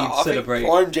 and No, he'd I celebrate.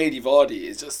 think prime JD Vardy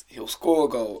is just he'll score a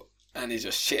goal and he's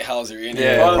just shithousery in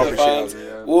Yeah, front of the proper fans. shithousery,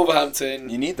 yeah. Wolverhampton,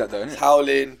 You need that, though, innit?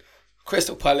 howling,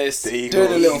 Crystal Palace, The doing a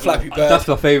Eagles. little flappy bird. That's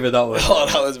my favourite, that one. Oh,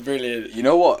 that was brilliant. You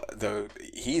know what though?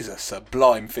 He's a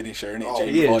sublime finisher, isn't it? Oh,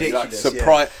 Jamie he is. Vardy? Like, Ridiculous,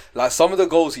 surprise! Like some of the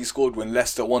goals he scored when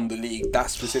Leicester won the league, that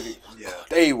specific, Yeah.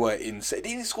 they were insane.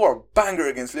 Didn't he score a banger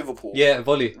against Liverpool? Yeah,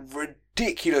 volley.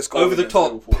 Ridiculous goal Over the against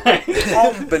top.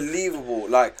 Liverpool. Unbelievable.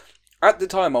 Like at the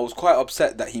time, I was quite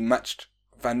upset that he matched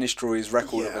Van Nistelrooy's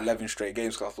record of Yeah. 11 straight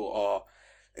games. Because I thought, oh,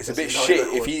 it's a bit That's a shit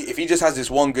record. if he just has this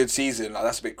one good season. Like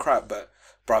that's a bit crap, but.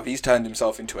 Bruv, he's turned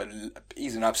himself into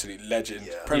he's an absolute legend.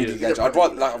 Yeah. Premier He League is. legend. I'd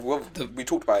rather, we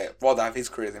talked about it, rather have his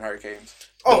career than Harry Kane's.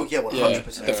 Oh, yeah, Yeah,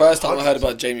 100%. the first time I heard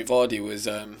about Jamie Vardy was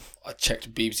I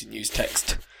checked BBC News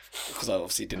text because I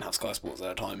obviously didn't have Sky Sports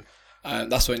at the time.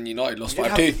 And that's when United lost You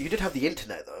did 5-2. you did have the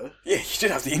internet, though. Yeah, you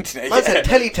did have the internet. Man yeah. said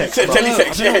teletext, Said bro.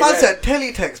 teletext, Man said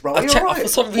teletext, bro. I You're checked, right. for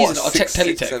some reason, I What, checked 6,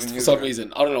 teletext 7 for years some ago?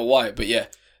 reason. I don't know why, but yeah.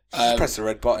 Just press the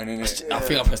red button, innit? I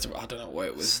think I pressed it. I don't know what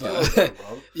it was. Still, But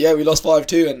bro. yeah, we lost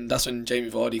 5-2, and that's when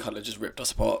Jamie Vardy kind of just ripped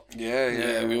us apart.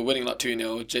 Yeah. We were winning like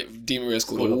 2-0. Di Maria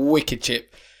scored a wicked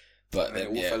chip, but And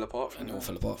it then all fell apart from and it there. all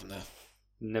fell apart from there.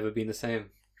 Never been the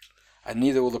same. And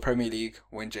neither will the Premier League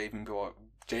when Jamie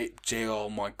oh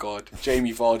my god,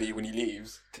 Jamie Vardy when he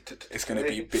leaves. It's going to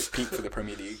be a bit peak for the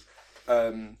Premier League.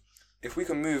 If we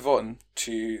can move on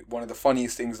to one of the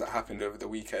funniest things that happened over the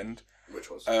weekend. Which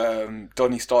was?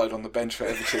 Donny started on the bench for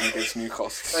Everton against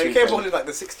Newcastle. He came on in like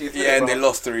the 60th minute. Yeah, and bro. they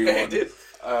lost 3-1. Yeah, he did.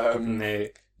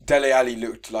 Mate, Dele Alli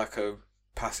looked like a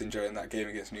passenger in that game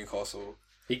against Newcastle.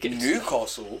 he gets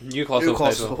Newcastle? Newcastle. Played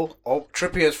well. Newcastle. Oh,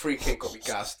 Trippier's free kick got me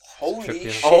gassed. Holy Trippier.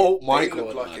 shit. Oh my they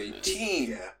look God, like man. a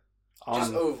team. Yeah. I'm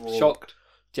Just overall. shocked.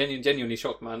 Genuinely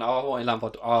shocked, man. I wanted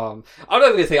Lampard. I'm not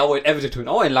even gonna say I wanted Everton to win.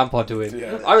 I wanted Lampard to win.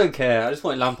 Yeah. I don't care. I just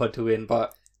wanted Lampard to win.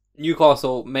 But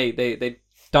Newcastle, mate, they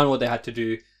done what they had to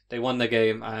do. They won the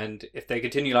game, and if they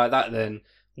continue like that, then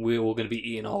we're all gonna be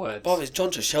eating our words. Bruv, it's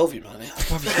John Shelby, man.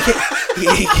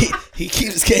 He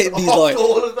keeps getting these like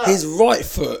All of that. his right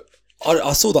foot.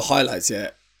 I saw the highlights,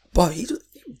 yeah, but he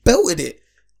belted it.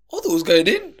 I thought it was going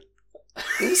in.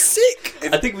 It was sick.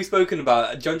 I think we've spoken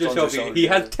about John Joe John Joe Shelby. Shelby, He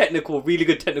yeah. has really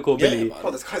good technical ability, man.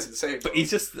 Oh, this guy's insane. but I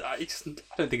just don't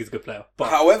think he's a good player. But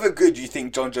However good you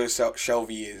think John Joe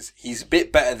Shelby is, he's a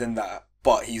bit better than that,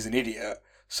 but he's an idiot,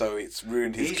 so it's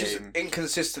ruined his He's just game.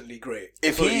 inconsistently great.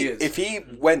 If That's what he is. if he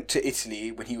went to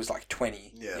Italy when he was like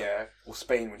 20, Yeah. or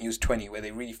Spain when he was 20, where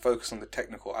they really focus on the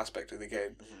technical aspect of the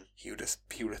game, he would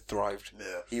have thrived.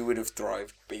 Yeah. He would have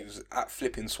thrived. But he was at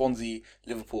flipping Swansea,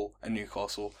 Liverpool, and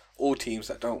Newcastle, all teams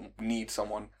that don't need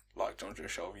someone like John Joe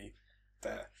Shelby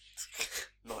there.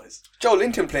 Nice. Joe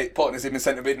Linton partners him in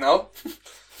centre mid now.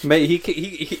 mate,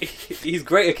 he's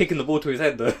great at kicking the ball to his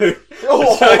head though.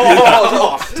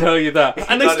 Oh, Tell you that,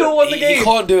 and they still won the game. You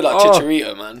can't do it like Oh.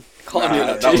 Chicharito, man. Can't do it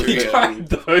like that was He good. Chicharito. tried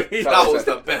though. That was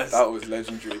the best. That was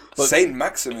legendary. Saint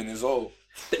Maximin as well.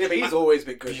 Yeah, but he's always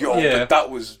been good. Yo, Yeah. but that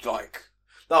was like...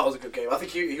 That was a good game. I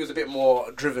think he was a bit more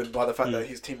driven by the fact that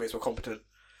his teammates were competent.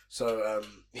 So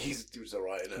he was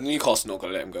alright in it. Newcastle not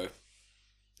gonna let him go.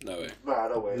 No way. Nah,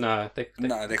 no way. Nah,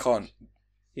 Nah, they can't.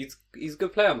 he's a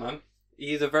good player, man.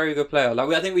 He's a very good player. Like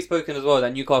I think we've spoken as well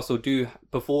that Newcastle do,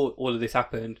 before all of this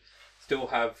happened, still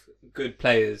have good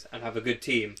players and have a good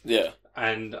team. Yeah.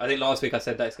 And I think last week I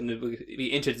said that it's going to be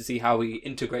interesting to see how he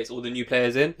integrates all the new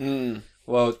players in. Mm.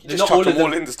 Well, You just not chuck all of them them.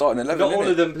 all in the starting 11, Not all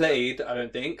innit? of them played. I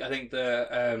don't think. I think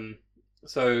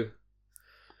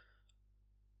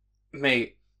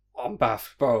mate, I'm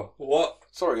baffed, bro. What?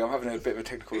 Sorry, I'm having a bit of a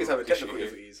technical He's having issue technical here.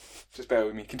 difficulties. Just bear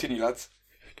with me. Continue, lads.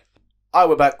 Alright,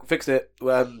 we're back. Fixed it.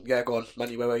 Yeah, go on.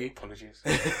 Manny, where were you? Apologies.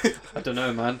 I don't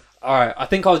know, man. All right, I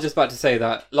think I was just about to say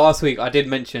that last week I did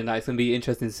mention that it's going to be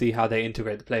interesting to see how they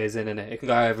integrate the players in it. It can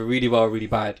go either really well or really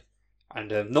bad. And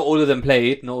not all of them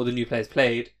played, not all the new players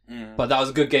played, but that was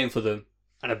a good game for them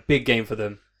and a big game for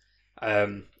them.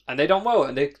 And they done well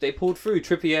and they pulled through.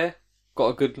 Trippier got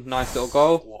a good, nice little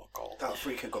goal. What a goal. That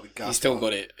free kick got me gassed. He still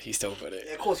got it. He still got Yeah,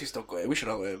 it. of course he still got it. We should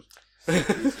have got him.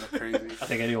 He's not crazy. I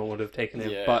think anyone would have taken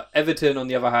him. Yeah. But Everton, on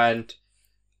the other hand,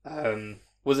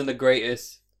 wasn't the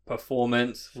greatest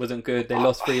performance. Wasn't good. They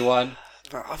lost 3-1.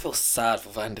 Bro, I feel sad for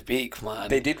Van de Beek, man.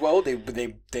 They did well. They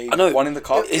I know. won in the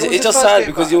cup. It's, It was it's his just first sad game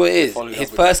because back. you know what it is. Followed His up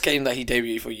with first game that he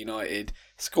debuted for United,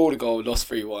 scored a goal, lost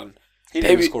 3-1. He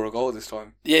didn't Maybe- score a goal this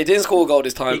time. Yeah, he didn't score a goal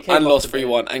this He time came and off lost the bench.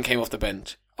 3-1 and came off the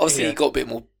bench. Obviously, Yeah. he got a bit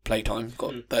more play time.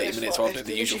 Got 30 It's minutes fine. rather than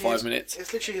the It's usual literally 5 minutes.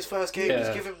 It's literally his first game. Yeah.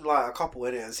 Just give him like a couple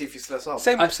in it and see if he slips up.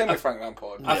 Same I- with Frank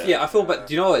Lampard. I feel bad.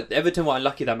 Do you know what? Everton were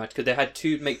unlucky that match because they had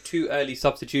to make 2 early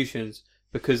substitutions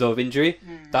because of injury.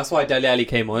 That's why Dele Alli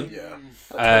came on. Yeah.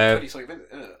 20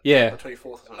 minutes, isn't it? Yeah. 24th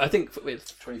or something. I think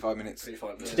with 25 minutes. 25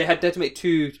 minutes. they had to make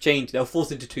 2 change. They were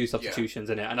forced into 2 substitutions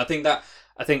in it, and I think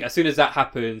as soon as that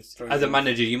happens, as a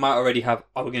manager, you might already have,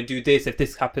 oh, we're going to do this. If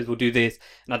this happens, we'll do this.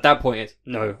 And at that point, it's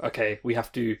no, okay, we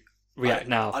have to react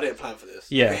now. I didn't plan for this.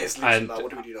 Yeah, It's literally and- like,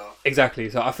 what do we do now? Exactly.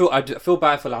 So I feel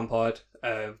bad for Lampard,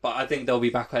 but I think they'll be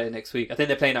back at it next week. I think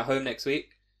they're playing at home next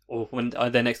week, or when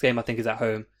their next game I think is at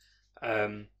home.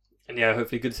 And yeah,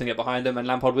 hopefully Goodison get behind them and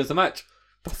Lampard wins the match.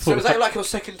 So is that like your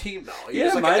second team now? You're Yeah,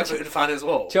 just like man. an Everton fan as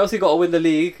well. Chelsea got to win the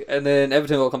league, and then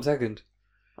Everton got to come second,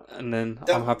 and then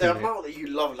I'm happy. The mate. amount that you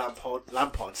love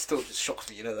Lampard still just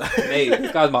shocks me. You know that. Mate,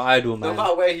 this guy's my idol, No man.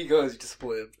 matter where he goes, you just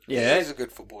support him. Yeah, He's a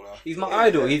good footballer. he's my Yeah.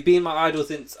 idol. He's been my idol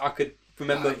since I could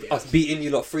remember yes. us beating you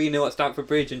lot 3-0 at Stamford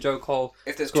Bridge and Joe Cole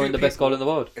If there's scoring two the best people- goal in the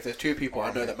world. If there's two people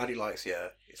I know that Manny likes,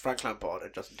 it's Frank Lampard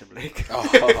and Justin Timberlake.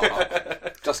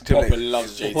 Justin Proper Timberlake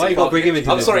loves JT. Why you got to bring him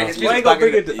into I'm this? sorry, now? his Why you music's got to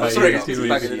bring bagging it? it. Oh, I'm sorry, yeah, his he's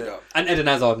music's really- bagging it. And Eden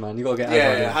Hazard, man, you got to get Yeah,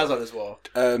 Hazard. in. Hazard as well.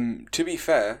 To be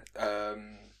fair,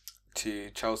 to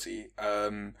Chelsea,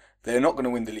 they're not going to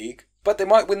win the league, but they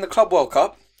might win the Club World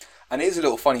Cup. And here's a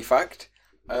little funny fact: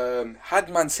 had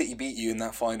Man City beat you in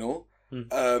that final,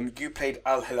 you played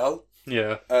Al Hilal,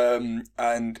 Yeah.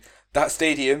 and that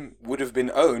stadium would have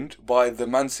been owned by the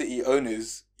Man City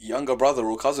owner's younger brother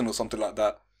or cousin or something like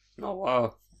that. Oh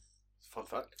wow. Fun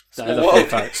fact. That is a Small fun world,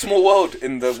 fact. small world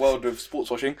in the world of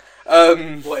sports washing.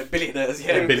 What, in billionaires?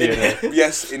 Yeah. Billionaire.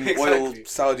 Yes, in oil Exactly.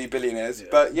 Saudi billionaires. Yeah.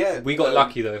 But yeah, We got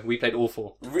lucky though. We played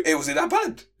awful. It was that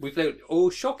bad We played all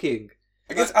shocking.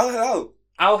 against Al Hilal.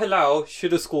 Al Hilal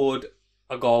should have scored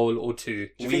a goal or two.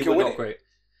 Do you We think were he'll win not it? great.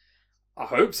 I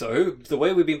hope so. The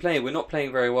way we've been playing, we're not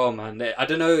playing very well, man. I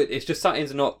don't know. It's just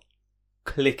something's not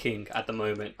clicking at the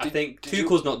moment. I think did you-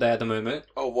 Tuchel's not there at the moment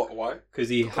Oh, what? Why? because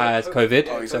he has COVID,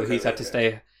 Oh, he's so got he's COVID, had to okay.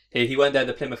 stay here. He weren't there at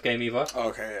the Plymouth game either. Oh,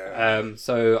 okay, yeah.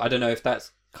 So I don't know if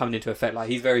that's coming into effect. Like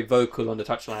he's very vocal on the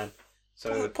touchline. Oh,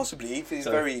 So possibly if he's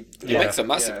so- very. It Yeah. makes a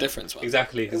massive Yeah. difference, man.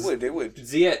 exactly. It would. It would.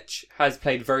 Ziyech has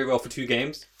played very well for 2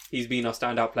 games. He's been our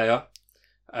standout player.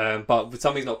 But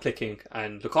something's not clicking.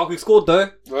 And Lukaku scored though.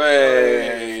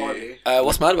 Way. Finally.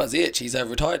 What's mad about Ziyech? He's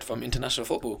retired from international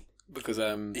football because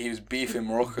He was beefing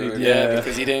Morocco. Yeah.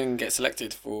 because he didn't get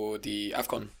selected for the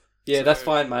AFCON. Yeah, that's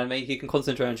fine, man. Mate, he can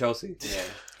concentrate on Chelsea Yeah,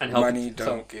 and help. Money so-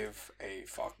 don't give a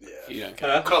fuck. you don't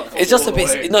care. Huh? It's just a All the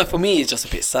way. bit. No, for me, it's just a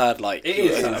bit sad. Like It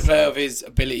is a sad. player of his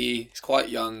ability. He's quite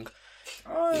young.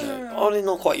 You know, only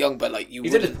not quite young, but like you.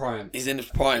 He's in his wouldn't- prime. He's in his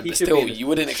prime, He but should still, be in his- you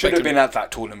wouldn't Should expect have him. been at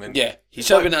that tournament. Yeah, he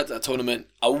should have been at that tournament.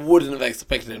 I wouldn't have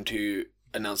expected him to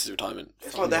announce his retirement.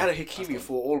 It's like they had a Hakimi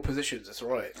for all positions. It's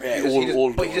alright. Yeah, He just- all- he just,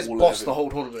 all- but he just all bossed 11. the whole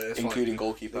tournament. It's including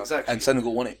goalkeeper. Exactly. And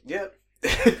Senegal won it. Yeah.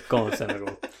 Go on,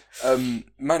 Senegal.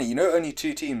 Manny, you know only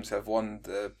 2 teams have won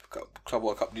the Club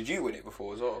World Cup. Did you win it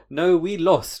before as well? No, we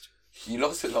lost. You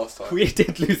lost it last time. We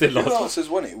did lose it Who last else has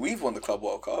won it? We've won the Club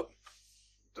World Cup.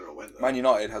 Don't know when. Though. Man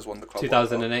United has won the Club World Cup.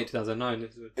 2008, 2009.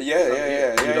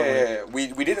 Yeah.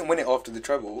 We didn't win it after the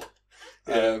treble,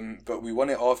 Yeah. but we won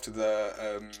it after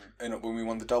the when we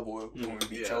won the double when we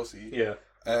beat Yeah. Chelsea. Yeah.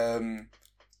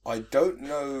 I don't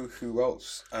know who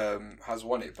else has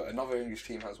won it, but another English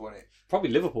team has won it. Probably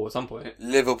Liverpool at some point.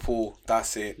 Liverpool,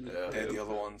 that's it. Yeah. They're the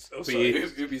other ones. It'll Sorry,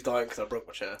 be- Ubi's dying because I broke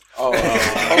my chair. Oh,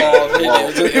 Oh,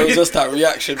 really? It was just that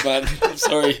reaction, man. I'm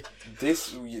sorry.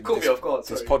 this Caught me off guard.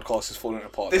 this sorry. podcast is falling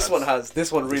apart. This one has.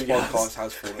 This one This really podcast has.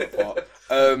 has fallen apart.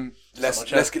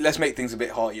 Let's make things a bit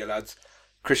heartier, lads.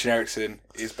 Christian Eriksen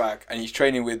is back and he's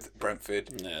training with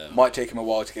Brentford. Yeah. Might take him a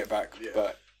while to get back, Yeah.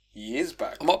 but he is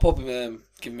back. I might pop him,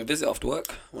 give him a visit after work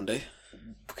one day.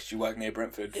 Because you work near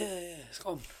Brentford. Yeah, it's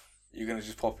calm. You're gonna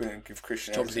just pop in and give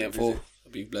Christian Drop me Eriksen a at 4. visit.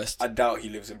 I'll be blessed. I doubt he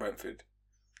lives in Brentford.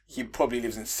 He probably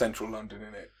lives in central London,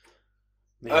 innit?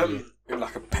 Maybe. In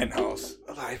like a penthouse.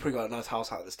 Nah, he's probably got a nice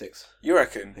house out of the sticks. You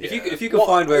reckon? if yeah. you can What?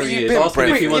 find where Have he you is, been ask him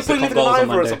if he Brentford? wants to You come live in goals an on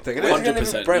Ivor or Monday. something, innit? Where's he gonna live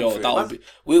in 100%. Yo, Brentford? that would be.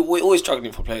 We're always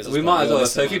struggling for players. We might as well.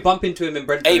 So if you bump into him in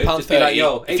Brentford, £8.30, just be like,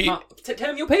 yo, if you- £8. Tell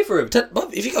him you'll pay for him.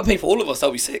 If you can pay for all of us,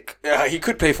 that'll be sick. Yeah, he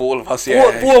could pay for all of us.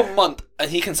 Yeah. For a month, and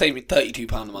he can save me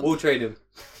 £32 a month. We'll trade him.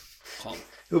 Calm.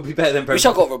 It'll be better than Wish I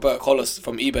Brentford. got Roberto Carlos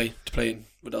from eBay to play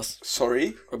with us.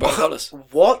 Sorry. Roberto Carlos.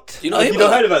 What? You know Oh, him? you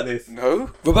not heard about this? No.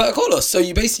 Roberto Carlos. So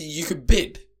you could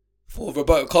bid for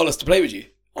Roberto Carlos to play with you.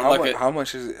 On How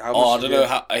much is it? How I much don't is know it?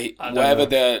 how. I don't Whatever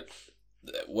know.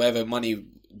 whatever money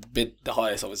bid the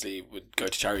highest, obviously would go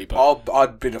to charity. But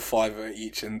I'd bid a £5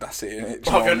 each and that's it. Innit?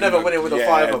 Bro, you'll never win it with a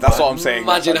 £5, That's man. what I'm saying.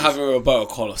 imagine That's- having Roberto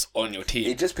Carlos on your team.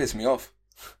 It just pissed me off.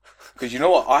 Because you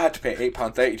know what? I had to pay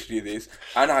 £8.30 to do this,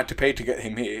 and I had to pay to get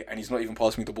him here, and he's not even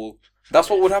passed me the ball. That's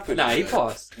what would happen. Nah, he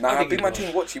passed. Nah, I I'd think be he my passed.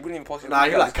 team watch. He wouldn't even pass it. Nah,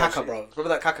 you're like That's Kaka, shit. bro. Remember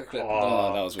that Kaka clip?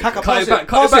 Oh, that was weird. Kaka, Cut pass it back, it,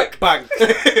 cut it pass it,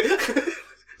 bang.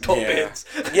 Top Yeah. bins.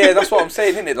 Yeah, that's what I'm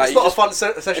saying, innit? Like, It's not a fun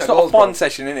session. It's not a fun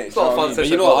session, innit? It's not a fun But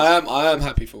session. you know, what? I am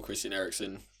happy for Christian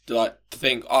Eriksen. Like the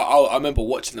thing, I remember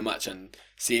watching the match and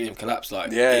seeing him collapse.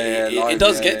 Like, it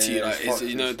does yeah, get to you. yeah, Like, it's it's, fucked,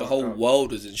 you know, it's the fucked whole up.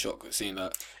 world was in shock at seeing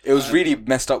that. It was really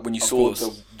messed up when you Of saw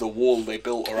course. the wall they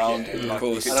built around Yeah, him. of Like,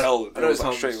 course. you I could know- tell. I know It was it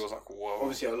like sounds- straight. It was like, whoa.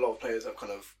 Obviously, a lot of players have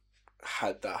kind of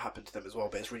had that happen to them as well,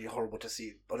 but it's really horrible to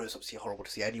see. I know it's obviously horrible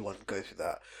to see anyone go through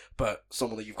that, but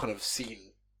someone that you've kind of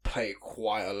seen play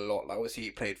quite a lot. Like, obviously,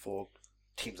 he played for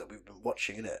teams that we've been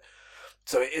watching, innit?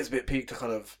 So it is a bit peak to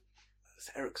kind of. It's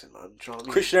Eriksen, man. Do you know what I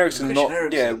mean? Christian Eriksen, Christian not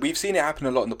Eriksen. yeah. We've seen it happen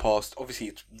a lot in the past. Obviously,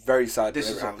 it's very sad. This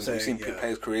This is what I'm happens. We've saying, seen yeah.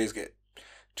 players' careers get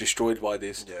destroyed by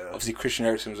this. Yeah. Obviously, Christian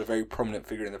Eriksen was a very prominent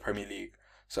figure in the Premier League,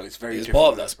 so it's very He's different.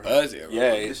 part of that Spurs era.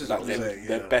 Yeah, This it's is like what I'm their, saying,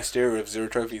 their yeah. best era of 0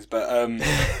 trophies. But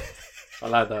I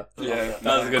like that. yeah,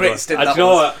 That was a good Great one. stint, Do that you know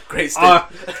was. what? Great stint.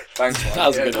 thanks. Man. That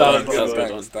was a good Yeah, one. that was That was a good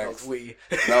good one. Thanks. We.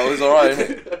 That was alright,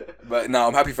 innit? But no,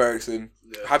 I'm happy for Eriksen.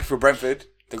 Yeah. Happy for Brentford.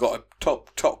 They got a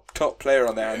top player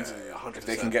on their hands. Yeah, 100%. If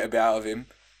they can get a bit out of him,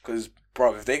 because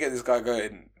bro, if they get this guy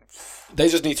going, They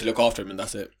just need to look after him, and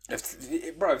that's it.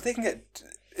 if they can get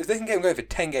him going for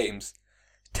 10 games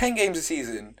a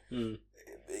season,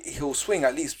 he'll swing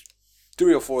at least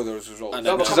 3 or 4 of those results, And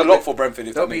then which is they'll a lot be- for Brentford.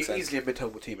 If They'll that be makes sense. easily a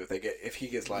mid-table team if he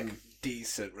gets like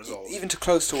decent results. Even to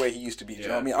close to where he used to be. Do you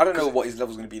know Yeah. what I mean? I don't know what his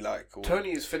level's going to be like. Or...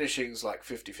 Tony's finishing's like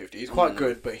 50-50. He's quite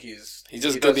good, but he's He's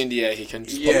he good does- in the air. He can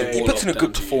just Yeah, put the he ball puts in off a good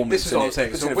down to you. performance. This is what I'm saying.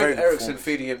 Puts So in a with very good Eriksen performance.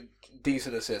 feeding him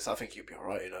decent assists, I think he'll be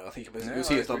alright. I think you'll Yeah,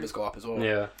 see I his agree. numbers go up as well.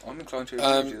 Yeah. I'm inclined to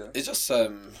agree with you there. It's just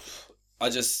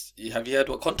have you heard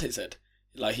what Conte said?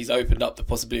 Like, he's opened up the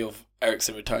possibility of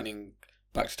Eriksen returning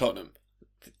back to Tottenham.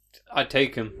 I'd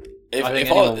take him. If I think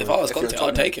I anyone was If you're Conte, I'd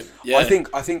Tottenham. take him. Yeah, I think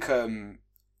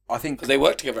because they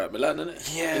work together at Milan,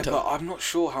 innit? yeah, Inter. but I'm not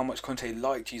sure how much Conte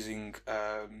liked using.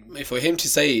 I mean, for him to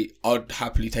say, I'd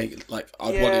happily take it. Like,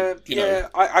 I'd Yeah, want to, you know.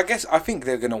 I guess I think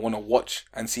they're gonna want to watch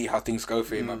and see how things go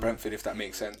for him at Brentford, if that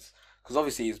makes sense. Because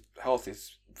obviously his health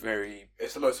is very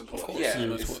It's the most important. Of course. yeah,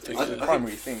 Yeah, it's, that's what it's they the do. I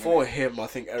primary think thing. for innit? him, I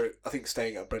think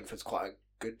staying at Brentford's quite a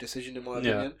good decision in my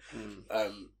Yeah.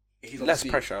 opinion. He's Less obviously-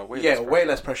 pressure, way yeah, less way pressure.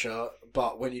 less pressure.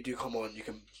 But when you do come on, you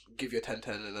can give your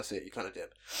 10-10 and that's it. You kind of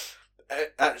dip.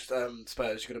 At Spurs,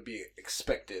 you're going to be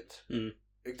expected.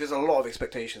 There's a lot of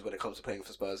expectations when it comes to playing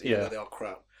for Spurs, even Yeah. though they are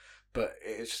crap. But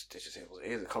it's just it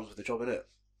is. It comes with the job, innit?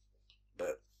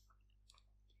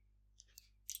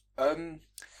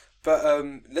 But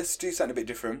let's do something a bit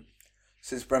different.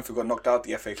 Since Brentford got knocked out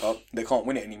the FA Cup, they can't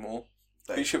win it anymore.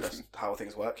 Who should- that's how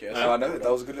things work. Yeah, I know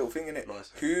that was a good little thing, innit?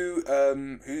 Nice.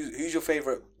 Who's your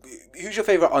favourite? Who's your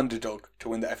favourite underdog to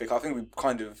win the FA Cup? I think we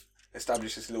kind of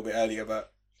established this a little bit earlier,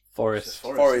 but It's Forest.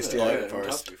 Forest, isn't yeah, it? Forest.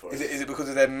 It has to be Forest. is it because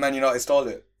of their Man United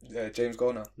starlet, James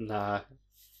Garner? Nah,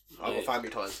 I've got family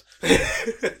ties.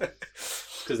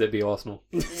 because they'd be Arsenal.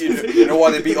 You know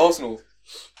why they beat Arsenal?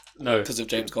 No. Because of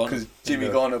James Garner. Because Jimmy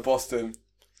No. Garner, Boston.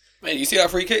 Mate, you see that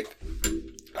free kick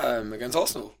against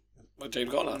Arsenal with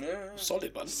James Garner? Yeah.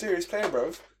 Solid, man. Serious player,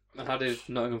 bro. And how did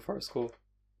Nottingham Forest score?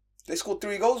 They scored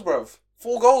 3 goals, bro.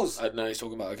 4 goals. I don't know he's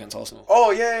talking about against Arsenal.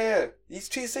 Oh yeah. He's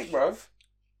too sick, bro.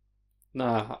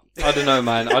 Nah, I don't know,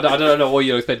 man. I don't know what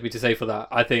you expect me to say for that.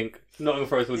 I think Nottingham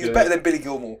Forest will He's do better it. than Billy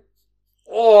Gilmore.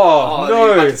 Oh, you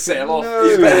had no! to set him off. No.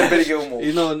 He's better than Billy Gilmore.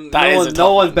 You know, That is a tough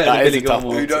no one's one. better That than is Billy a tough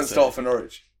Gilmore. one. Who don't to start say. for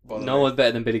Norwich. by the No way. one's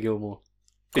better than Billy Gilmore.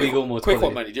 Billy Gilmore's Quick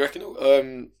quality. one, Manny. Do you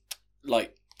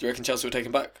reckon Chelsea will take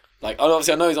him back? Like,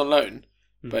 obviously I know he's on loan,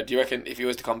 but do you reckon if he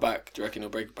was to come back, do you reckon he'll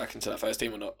break back into that first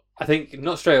team or not? I think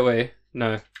not straight away.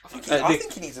 No. I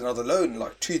think he needs another loan,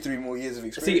 like 2-3 more years of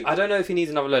experience. See, I don't know if he needs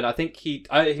another loan. I think he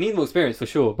needs more experience for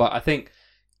sure. But I think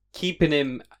keeping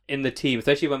him in the team,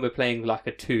 especially when we're playing like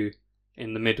a 2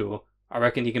 in the middle, I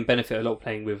reckon he can benefit a lot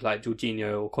playing with like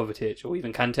Jorginho or Kovacic or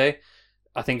even Kante.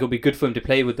 I think it'll be good for him to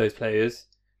play with those players,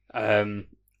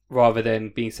 rather than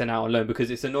being sent out on loan,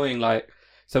 because it's annoying. Like,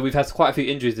 so we've had quite a few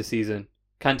injuries this season.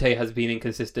 Kante has been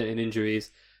inconsistent in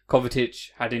injuries.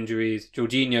 Kovacic had injuries.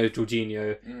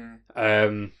 Jorginho.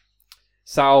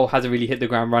 Sal hasn't really hit the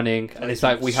ground running, and it's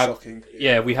like we have, Shocking.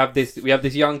 we have this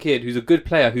young kid who's a good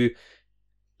player who,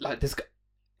 like this,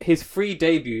 his 3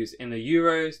 debuts in the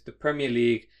Euros, the Premier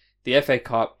League, the FA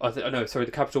Cup. The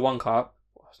Capital One Cup.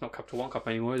 It's not Capital One Cup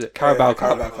anymore, is it? Carabao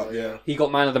Cup. Carabao Cup, yeah. He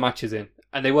got man of the matches in,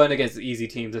 and they weren't against easy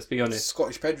teams. Let's be honest.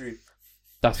 Scottish Pedri.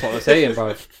 That's what I'm saying,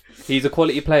 bro. He's a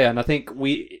quality player, and I think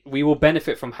we will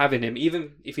benefit from having him.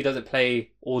 Even if he doesn't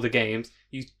play all the games,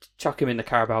 you chuck him in the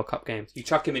Carabao Cup games. You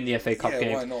chuck him in the FA Cup Yeah,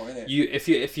 games. why not, innit?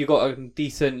 If you got a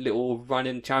decent little run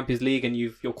in Champions League and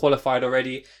you're qualified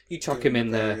already, you chuck him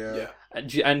in there,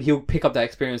 Yeah. and he'll pick up that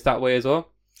experience that way as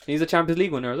well. He's a Champions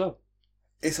League winner as well.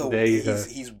 It's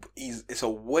a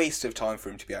waste of time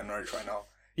for him to be at Norwich right now.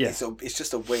 Yeah. It's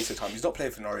just a waste of time. He's not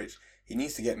playing for Norwich. He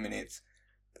needs to get minutes.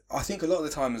 I think a lot of the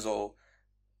time as well,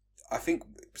 I think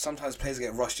sometimes players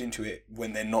get rushed into it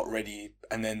when they're not ready,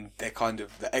 and then they're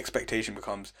the expectation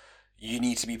becomes, you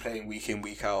need to be playing week in,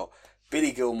 week out.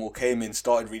 Billy Gilmore came in,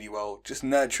 started really well. Just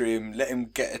nurture him, let him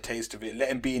get a taste of it, let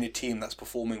him be in a team that's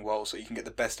performing well so he can get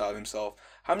the best out of himself.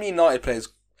 How many United players,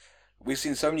 we've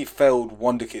seen so many failed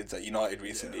wonder kids at United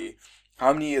recently. Yeah.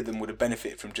 How many of them would have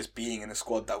benefited from just being in a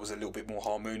squad that was a little bit more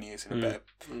harmonious, in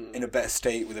a better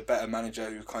state, with a better manager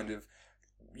who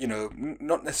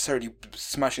not necessarily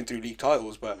smashing through league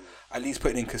titles, but at least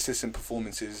putting in consistent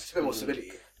performances. A bit more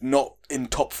stability. Not in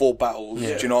top 4 battles.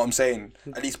 Yeah. Do you know what I'm saying?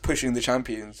 At least pushing the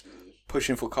champions,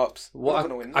 pushing for cups. We're not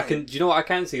gonna win I can. Do you know what I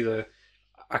can see though?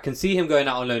 I can see him going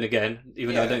out on loan again,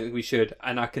 even though I don't think we should,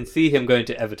 and I can see him going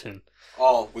to Everton.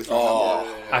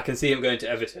 I can see him going to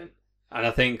Everton, and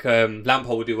I think Lampard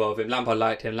will do well with him. Lampard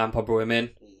liked him. Lampard brought him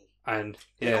in, and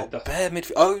bare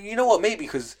midfield. Oh, you know what? Maybe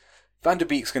because Van der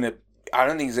Beek's gonna. I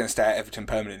don't think he's gonna stay at Everton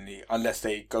permanently unless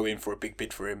they go in for a big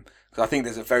bid for him. Because I think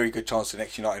there's a very good chance the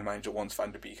next United manager wants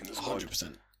Van der Beek in the squad.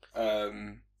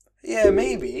 100%. Yeah,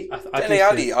 maybe. Dele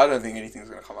Alli, I don't think anything's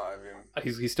gonna come out of him.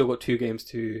 He's still got 2 games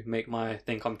to make my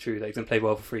thing come true. That he's gonna play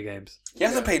well for 3 games. He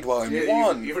hasn't played well in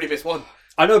one. You've already missed one.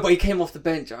 I know, but he came off the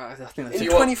bench. I think that's In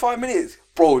it. 25 minutes.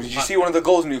 Bro, did you see one of the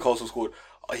goals Newcastle scored?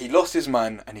 He lost his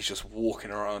man and he's just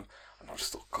walking around. And I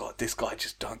just thought, God, this guy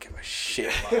just don't give a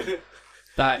shit, man.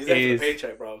 That He's there for is. the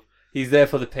paycheck, bro. He's there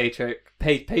for the paycheck.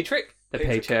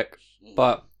 Paycheck.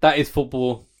 But that is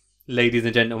football, ladies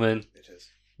and gentlemen. It is.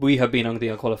 We have been on the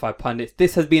Unqualified Pundits.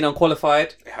 This has been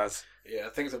Unqualified. It has. Yeah,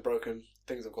 things have broken.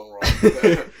 Things have gone wrong.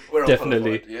 We're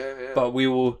Definitely. unqualified. Yeah. But we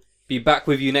will be back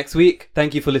with you next week.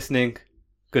 Thank you for listening.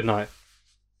 Good night.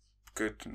 Good.